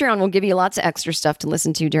 the Patreon will give you lots of extra stuff to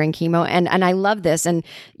listen to during chemo. And I love this. And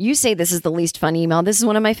you say this is the least fun email. This is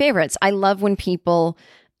one of my favorites. I love when people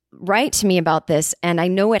write to me about this. And I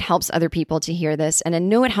know it helps other people to hear this. And I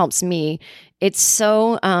know it helps me. It's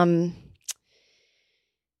so, I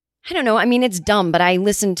don't know. I mean, it's dumb, but I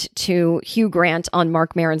listened to Hugh Grant on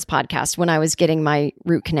Mark Maron's podcast when I was getting my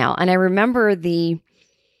root canal. And I remember the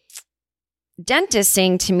dentist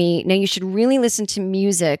saying to me, now you should really listen to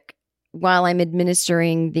music while I'm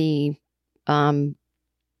administering the,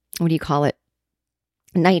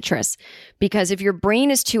 nitrous. Because if your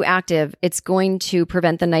brain is too active, it's going to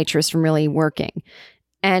prevent the nitrous from really working.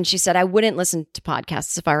 And she said, I wouldn't listen to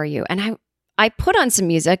podcasts if I were you. And I put on some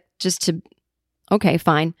music just to, okay,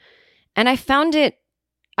 fine. And I found it,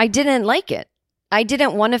 I didn't like it. I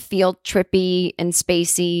didn't want to feel trippy and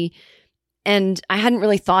spacey. And I hadn't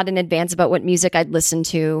really thought in advance about what music I'd listen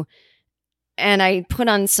to. And I put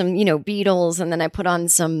on some, Beatles, and then I put on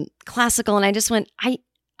some classical, and I just went, I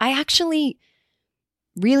actually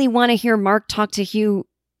really want to hear Mark talk to Hugh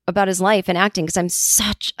about his life and acting because I'm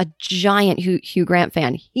such a giant Hugh Grant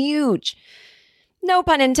fan. Huge. No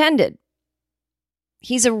pun intended.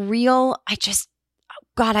 He's a real,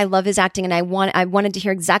 God, I love his acting, and I wanted to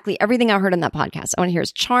hear exactly everything I heard on that podcast. I want to hear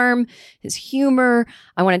his charm, his humor.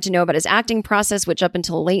 I wanted to know about his acting process, which up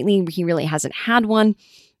until lately, he really hasn't had one.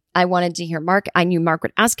 I wanted to hear Mark. I knew Mark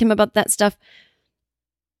would ask him about that stuff.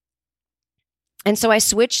 And so I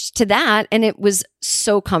switched to that, and it was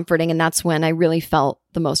so comforting, and that's when I really felt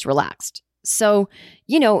the most relaxed. So,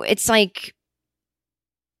 it's like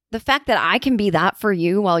the fact that I can be that for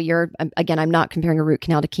you while you're, again, I'm not comparing a root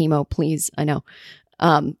canal to chemo, please. I know.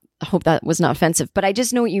 I hope that was not offensive, but I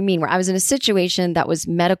just know what you mean, where I was in a situation that was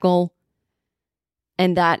medical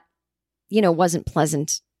and that, wasn't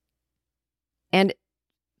pleasant. And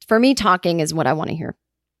for me, talking is what I want to hear.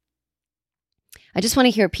 I just want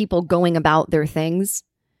to hear people going about their things.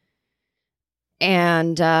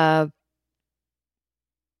 And,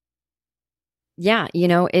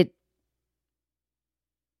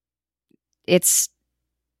 it's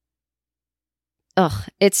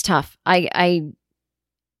tough. I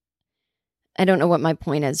don't know what my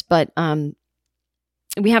point is, but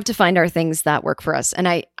we have to find our things that work for us.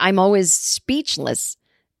 And I'm always speechless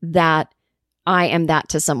that I am that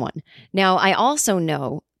to someone. Now, I also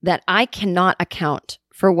know that I cannot account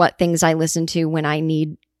for what things I listen to when I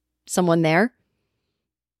need someone there.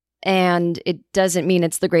 And it doesn't mean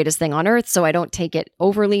it's the greatest thing on earth, so I don't take it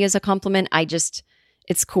overly as a compliment. It's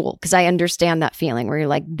cool because I understand that feeling where you're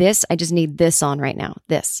like, I just need this on right now.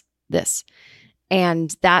 This.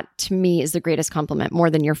 And that to me is the greatest compliment,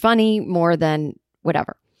 more than you're funny, more than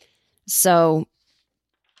whatever. So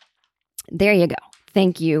there you go.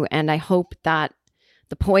 Thank you. And I hope that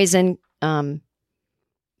the poison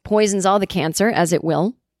poisons all the cancer, as it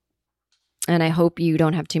will. And I hope you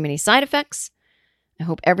don't have too many side effects. I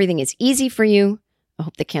hope everything is easy for you. I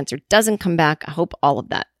hope the cancer doesn't come back. I hope all of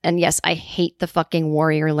that. And yes, I hate the fucking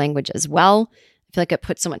warrior language as well. I feel like it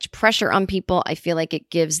puts so much pressure on people. I feel like it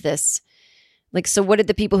gives this, like, so what did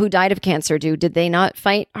the people who died of cancer do? Did they not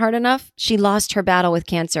fight hard enough? She lost her battle with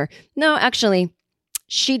cancer. No, actually,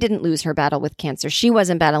 she didn't lose her battle with cancer. She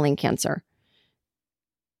wasn't battling cancer.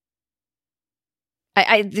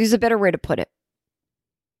 There's a better way to put it.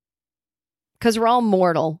 Because we're all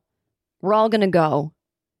mortal. We're all going to go.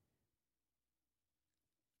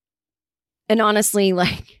 And honestly,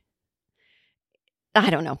 like, I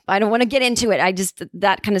don't know. I don't want to get into it.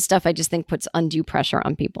 That kind of stuff I just think puts undue pressure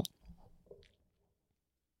on people.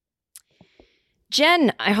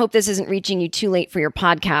 Jen, I hope this isn't reaching you too late for your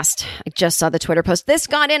podcast. I just saw the Twitter post. This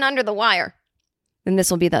got in under the wire. And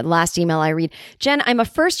this will be the last email I read. Jen, I'm a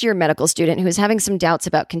first-year medical student who is having some doubts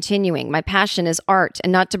about continuing. My passion is art,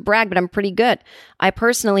 and not to brag, but I'm pretty good. I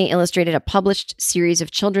personally illustrated a published series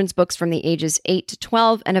of children's books from the ages 8 to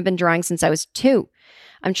 12 and have been drawing since I was 2.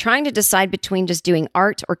 I'm trying to decide between just doing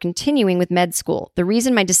art or continuing with med school. The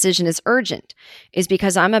reason my decision is urgent is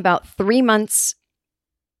because in about 3 months,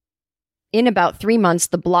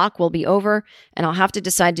 the block will be over, and I'll have to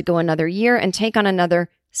decide to go another year and take on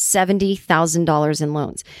another $70,000 in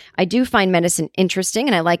loans. I do find medicine interesting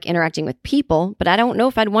and I like interacting with people, but I don't know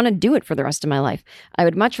if I'd want to do it for the rest of my life. I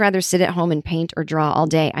would much rather sit at home and paint or draw all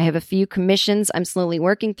day. I have a few commissions I'm slowly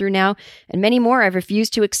working through now, and many more I've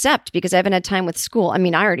refused to accept because I haven't had time with school. I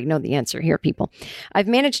mean, I already know the answer here, people. I've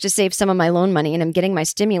managed to save some of my loan money and I'm getting my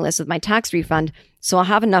stimulus with my tax refund, so I'll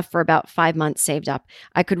have enough for about 5 months saved up.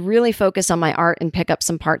 I could really focus on my art and pick up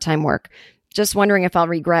some part-time work. Just wondering if I'll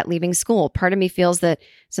regret leaving school. Part of me feels that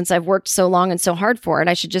since I've worked so long and so hard for it,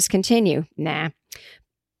 I should just continue. Nah.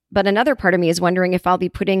 But another part of me is wondering if I'll be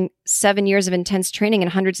putting 7 years of intense training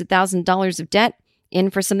and hundreds of thousands of dollars of debt in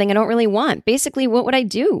for something I don't really want. Basically, what would I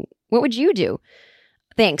do? What would you do?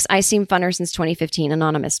 Thanks. I seem funner since 2015,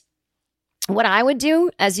 Anonymous. What I would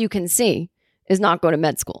do, as you can see, is not go to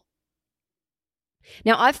med school.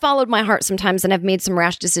 Now, I've followed my heart sometimes and I've made some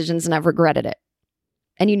rash decisions and I've regretted it.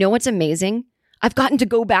 And you know what's amazing? I've gotten to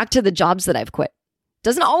go back to the jobs that I've quit.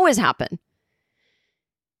 Doesn't always happen.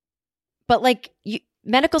 But like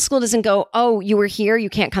medical school doesn't go, oh, you were here,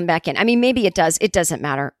 you can't come back in. I mean, maybe it does. It doesn't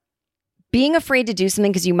matter. Being afraid to do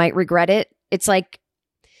something because you might regret it, it's like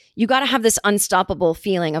you got to have this unstoppable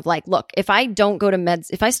feeling of like, look, if I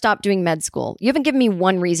stop doing med school, you haven't given me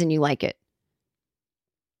one reason you like it.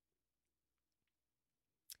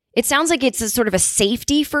 It sounds like it's a sort of a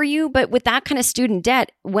safety for you, but with that kind of student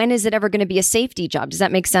debt, when is it ever going to be a safety job? Does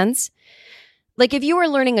that make sense? Like if you were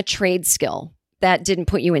learning a trade skill that didn't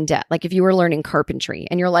put you in debt, like if you were learning carpentry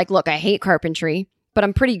and you're like, look, I hate carpentry, but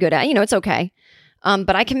I'm pretty good at it. It's okay.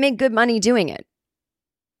 But I can make good money doing it.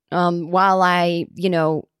 While I,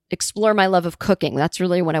 explore my love of cooking. That's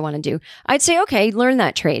really what I want to do. I'd say, okay, learn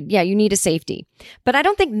that trade. Yeah, you need a safety. But I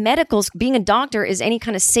don't think being a doctor is any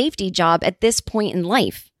kind of safety job at this point in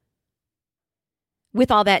life. With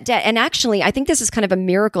all that debt. And actually, I think this is kind of a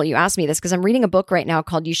miracle you asked me this because I'm reading a book right now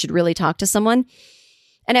called You Should Really Talk to Someone.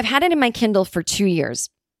 And I've had it in my Kindle for 2 years.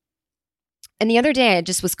 And the other day, I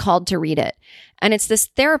just was called to read it. And it's this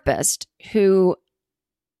therapist who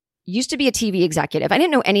used to be a TV executive. I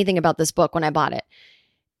didn't know anything about this book when I bought it.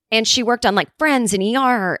 And she worked on like Friends and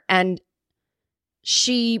ER. And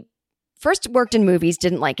she first worked in movies,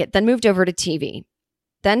 didn't like it, then moved over to TV.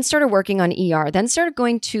 Then started working on ER, then started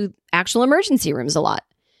going to actual emergency rooms a lot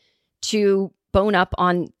to bone up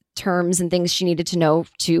on terms and things she needed to know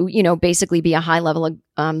to, basically be a high-level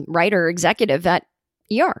writer executive at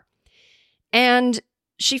ER. And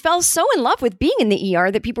she fell so in love with being in the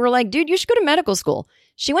ER that people were like, dude, you should go to medical school.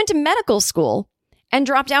 She went to medical school and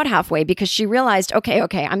dropped out halfway because she realized, okay,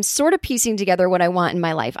 I'm sort of piecing together what I want in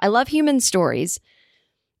my life. I love human stories.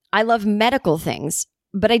 I love medical things.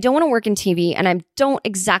 But I don't want to work in TV and I don't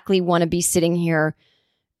exactly want to be sitting here.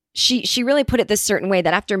 She really put it this certain way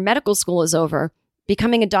that after medical school is over,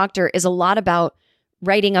 becoming a doctor is a lot about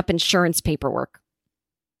writing up insurance paperwork.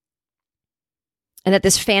 And that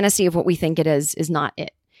this fantasy of what we think it is not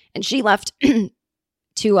it. And she left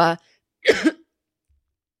to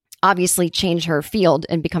obviously change her field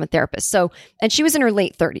and become a therapist. And she was in her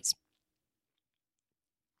late 30s.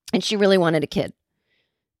 And she really wanted a kid.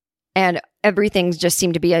 And everything just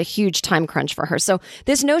seemed to be a huge time crunch for her. So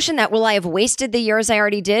this notion that, will I have wasted the years I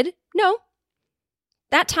already did? No.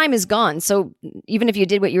 that time is gone. So even if you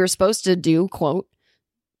did what you were supposed to do, quote,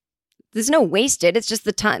 there's no wasted. It's just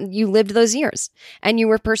the time you lived those years and you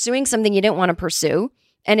were pursuing something you didn't want to pursue.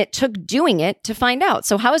 And it took doing it to find out.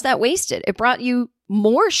 So how is that wasted? It brought you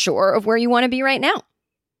more sure of where you want to be right now.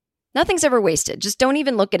 Nothing's ever wasted. Just don't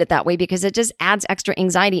even look at it that way because it just adds extra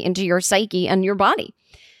anxiety into your psyche and your body.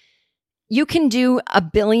 You can do a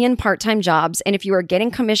billion part-time jobs. And if you are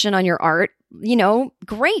getting commission on your art,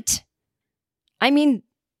 great. I mean,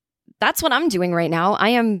 that's what I'm doing right now. I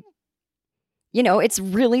am, it's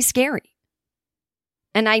really scary.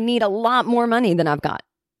 And I need a lot more money than I've got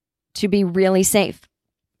to be really safe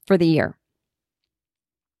for the year.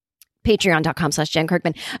 Patreon.com/Jen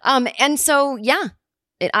Kirkman. And so, yeah,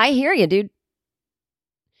 I hear you, dude.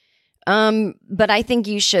 But I think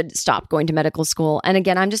you should stop going to medical school. And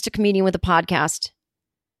again, I'm just a comedian with a podcast.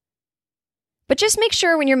 But just make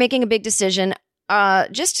sure when you're making a big decision,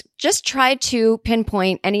 just try to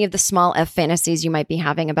pinpoint any of the small F fantasies you might be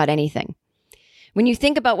having about anything. When you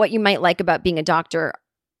think about what you might like about being a doctor,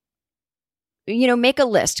 make a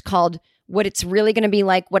list called what it's really going to be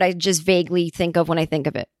like, what I just vaguely think of when I think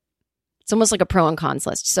of it. It's almost like a pro and cons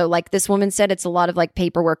list. So like this woman said, it's a lot of like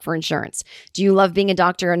paperwork for insurance. Do you love being a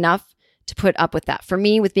doctor enough to put up with that? For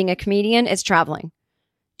me, with being a comedian, it's traveling.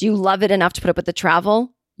 Do you love it enough to put up with the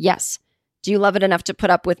travel? Yes. Do you love it enough to put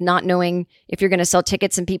up with not knowing if you're going to sell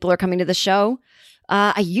tickets and people are coming to the show?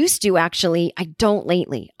 I used to, actually. I don't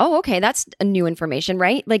lately. Oh, okay. That's a new information,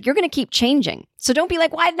 right? Like you're going to keep changing. So don't be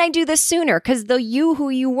like, why didn't I do this sooner? Because the you who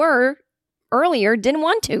you were earlier didn't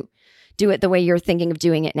want to do it the way you're thinking of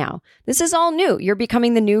doing it now. This is all new. You're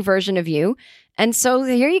becoming the new version of you. And so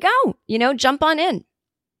here you go. Jump on in.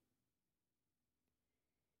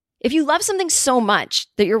 If you love something so much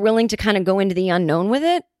that you're willing to kind of go into the unknown with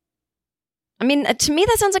it, I mean, to me,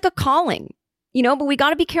 that sounds like a calling, but we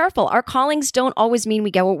got to be careful. Our callings don't always mean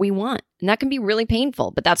we get what we want. And that can be really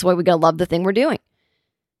painful, but that's why we got to love the thing we're doing.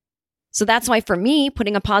 So that's why for me,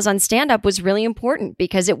 putting a pause on stand-up was really important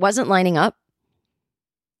because it wasn't lining up.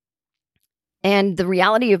 And the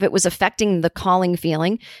reality of it was affecting the calling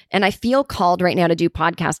feeling. And I feel called right now to do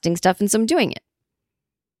podcasting stuff. And so I'm doing it.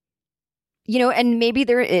 And maybe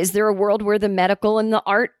there a world where the medical and the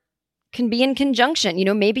art can be in conjunction.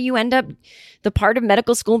 Maybe you end up the part of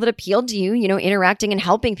medical school that appealed to you, interacting and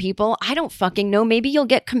helping people. I don't fucking know. Maybe you'll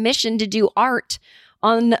get commissioned to do art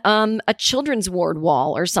on a children's ward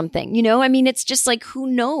wall or something. I mean, it's just like, who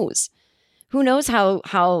knows? Who knows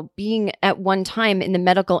how being at one time in the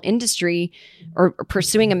medical industry or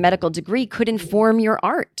pursuing a medical degree could inform your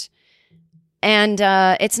art. And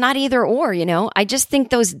it's not either or, I just think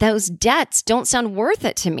those debts don't sound worth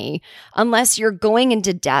it to me unless you're going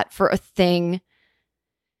into debt for a thing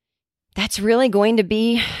that's really going to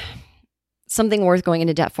be something worth going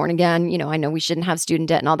into debt for. And again, I know we shouldn't have student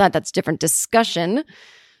debt and all that. That's a different discussion.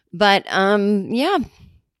 But yeah.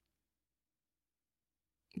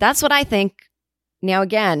 That's what I think. Now,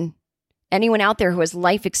 again, anyone out there who has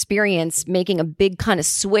life experience making a big kind of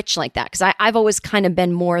switch like that, because I've always kind of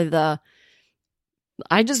been more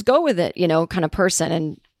I just go with it, kind of person.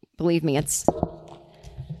 And believe me, it's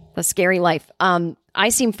a scary life.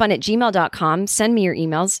 iseemfun@gmail.com. Send me your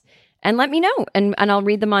emails and let me know. And I'll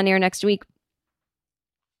read them on air next week.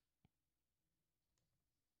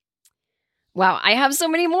 Wow, I have so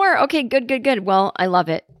many more. Okay, good. Well, I love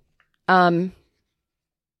it.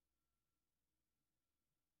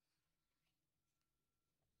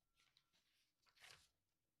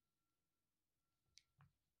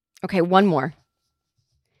 Okay, one more.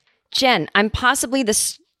 Jen, I'm possibly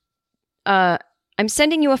I'm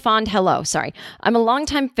sending you a fond hello. Sorry. I'm a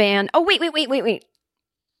longtime fan. Oh, wait.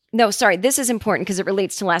 No, sorry. This is important because it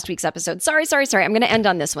relates to last week's episode. Sorry. I'm going to end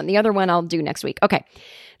on this one. The other one I'll do next week. Okay.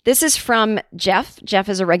 This is from Jeff. Jeff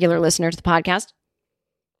is a regular listener to the podcast.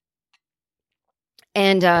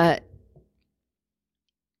 And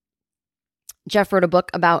Jeff wrote a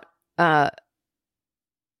book about that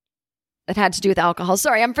had to do with alcohol.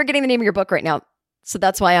 Sorry, I'm forgetting the name of your book right now. So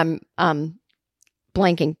that's why I'm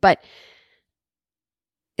blanking. But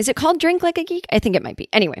is it called Drink Like a Geek? I think it might be.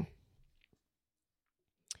 Anyway.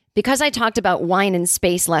 Because I talked about wine and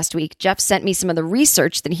space last week, Jeff sent me some of the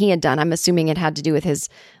research that he had done. I'm assuming it had to do with his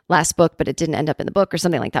last book, but it didn't end up in the book or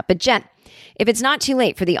something like that. But Jen, if it's not too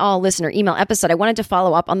late for the all-listener email episode, I wanted to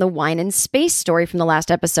follow up on the wine and space story from the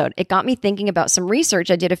last episode. It got me thinking about some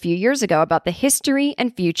research I did a few years ago about the history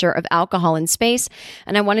and future of alcohol in space,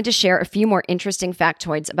 and I wanted to share a few more interesting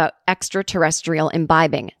factoids about extraterrestrial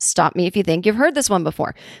imbibing. Stop me if you think you've heard this one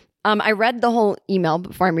before. I read the whole email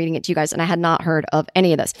before I'm reading it to you guys, and I had not heard of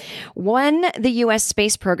any of this. When the U.S.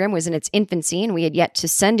 space program was in its infancy and we had yet to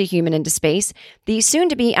send a human into space, the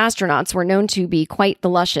soon-to-be astronauts were known to be quite the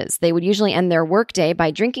lushes. They would usually end their workday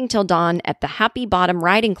by drinking till dawn at the Happy Bottom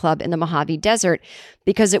Riding Club in the Mojave Desert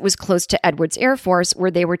because it was close to Edwards Air Force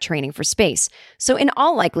where they were training for space. So in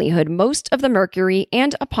all likelihood, most of the Mercury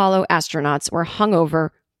and Apollo astronauts were hungover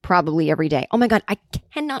probably every day. Oh my God, I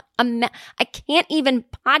can't even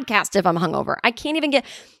podcast if I'm hungover. I can't even get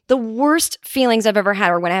the worst feelings I've ever had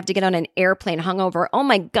or when I have to get on an airplane hungover. Oh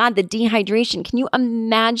my God, the dehydration. Can you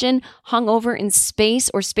imagine hungover in space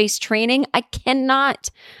or space training? I cannot.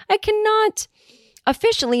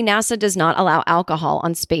 Officially, NASA does not allow alcohol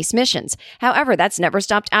on space missions. However, that's never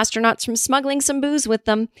stopped astronauts from smuggling some booze with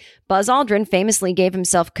them. Buzz Aldrin famously gave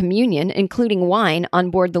himself communion, including wine,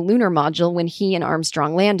 on board the lunar module when he and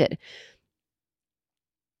Armstrong landed.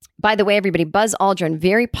 By the way, everybody, Buzz Aldrin,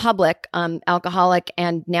 very public alcoholic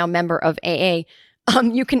and now member of AA.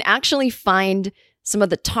 You can actually find some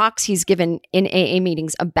of the talks he's given in AA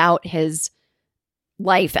meetings about his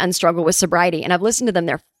life and struggle with sobriety. And I've listened to them.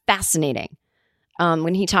 They're fascinating.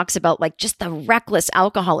 When he talks about like just the reckless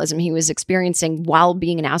alcoholism he was experiencing while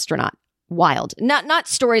being an astronaut. Wild. Not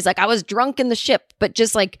stories like I was drunk in the ship, but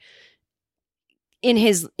just like in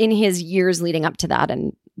his years leading up to that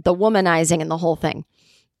and the womanizing and the whole thing.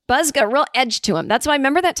 Buzz got a real edge to him. That's why I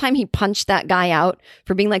remember that time he punched that guy out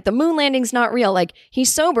for being like, the moon landing's not real. Like,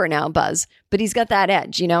 he's sober now, Buzz, but he's got that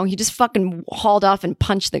edge, you know? He just fucking hauled off and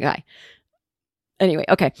punched the guy. Anyway,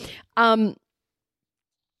 okay.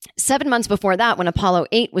 7 months before that, when Apollo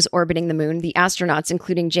 8 was orbiting the moon, the astronauts,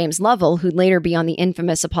 including James Lovell, who'd later be on the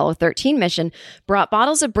infamous Apollo 13 mission, brought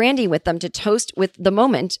bottles of brandy with them to toast with the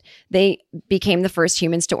moment they became the first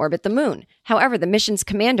humans to orbit the moon. However, the mission's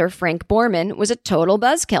commander, Frank Borman, was a total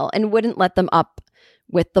buzzkill and wouldn't let them open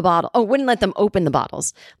the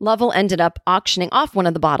bottles. Lovell ended up auctioning off one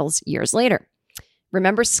of the bottles years later.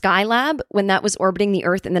 Remember Skylab? When that was orbiting the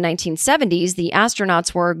Earth in the 1970s, the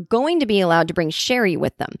astronauts were going to be allowed to bring sherry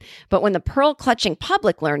with them. But when the pearl-clutching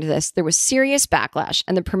public learned this, there was serious backlash,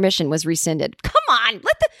 and the permission was rescinded. Come on!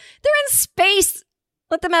 They're in space!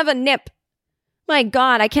 Let them have a nip. My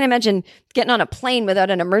God, I can't imagine getting on a plane without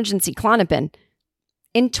an emergency Klonopin.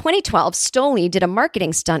 In 2012, Stoli did a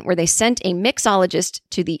marketing stunt where they sent a mixologist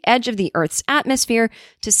to the edge of the Earth's atmosphere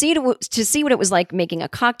to see what it was like making a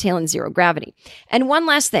cocktail in zero gravity. And one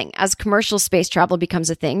last thing, as commercial space travel becomes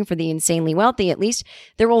a thing for the insanely wealthy, at least,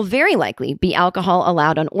 there will very likely be alcohol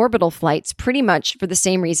allowed on orbital flights pretty much for the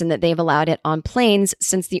same reason that they've allowed it on planes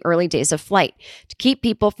since the early days of flight, to keep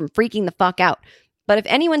people from freaking the fuck out. But if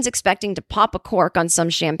anyone's expecting to pop a cork on some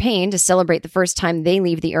champagne to celebrate the first time they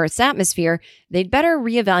leave the Earth's atmosphere, they'd better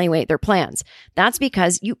reevaluate their plans. That's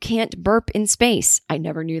because you can't burp in space. I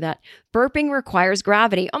never knew that. Burping requires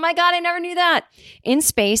gravity. Oh my God, I never knew that. In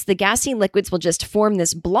space, the gassy liquids will just form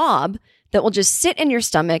this blob that will just sit in your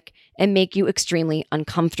stomach and make you extremely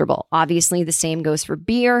uncomfortable. Obviously, the same goes for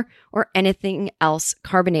beer or anything else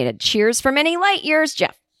carbonated. Cheers for many light years,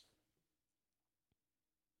 Jeff.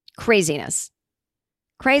 Craziness.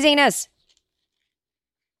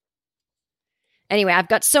 Anyway, I've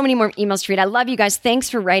got so many more emails to read. I love you guys.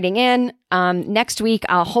 Thanks for writing in. Next week,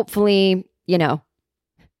 I'll hopefully, I don't know.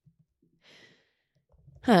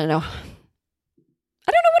 I don't know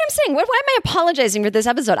what I'm saying. Why am I apologizing for this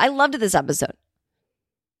episode? I loved this episode.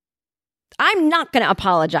 I'm not going to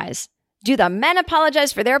apologize. Do the men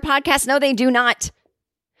apologize for their podcast? No, they do not.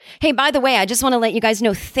 Hey, by the way, I just want to let you guys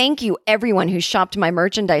know, thank you everyone who shopped my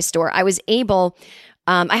merchandise store. I was able...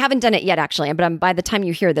 I haven't done it yet, actually, but by the time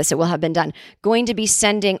you hear this, it will have been done. Going to be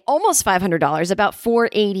sending almost $500, about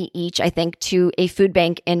 $480 each, I think, to a food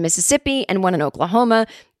bank in Mississippi and one in Oklahoma.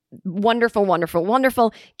 Wonderful, wonderful,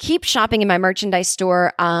 wonderful. Keep shopping in my merchandise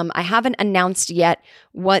store. I haven't announced yet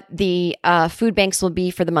what the food banks will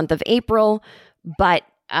be for the month of April, but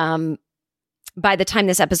by the time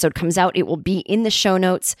this episode comes out, it will be in the show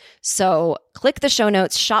notes. So click the show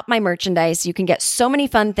notes, shop my merchandise. You can get so many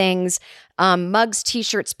fun things. Mugs,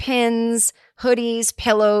 t-shirts, pins, hoodies,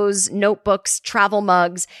 pillows, notebooks, travel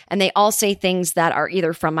mugs. And they all say things that are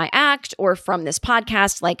either from my act or from this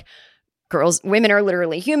podcast, like women are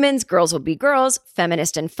literally humans, girls will be girls,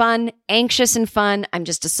 feminist and fun, anxious and fun, I'm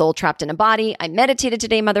just a soul trapped in a body, I meditated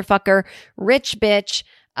today, motherfucker, rich bitch,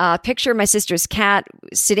 picture of my sister's cat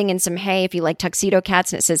sitting in some hay if you like tuxedo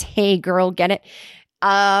cats, and it says, hey girl, get it?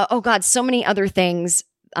 Oh God, so many other things.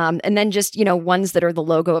 And then just, ones that are the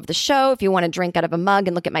logo of the show. If you want to drink out of a mug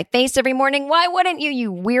and look at my face every morning, why wouldn't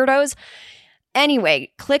you weirdos?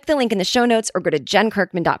 Anyway, click the link in the show notes or go to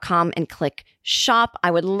jenkirkman.com and click shop.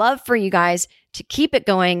 I would love for you guys to keep it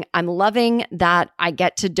going. I'm loving that I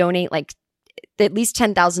get to donate like at least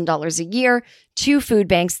 $10,000 a year to food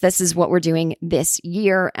banks. This is what we're doing this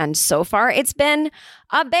year. And so far, it's been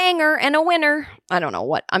a banger and a winner. I don't know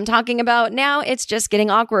what I'm talking about now. It's just getting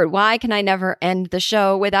awkward. Why can I never end the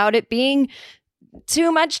show without it being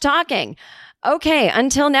too much talking? Okay,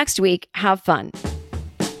 until next week, have fun.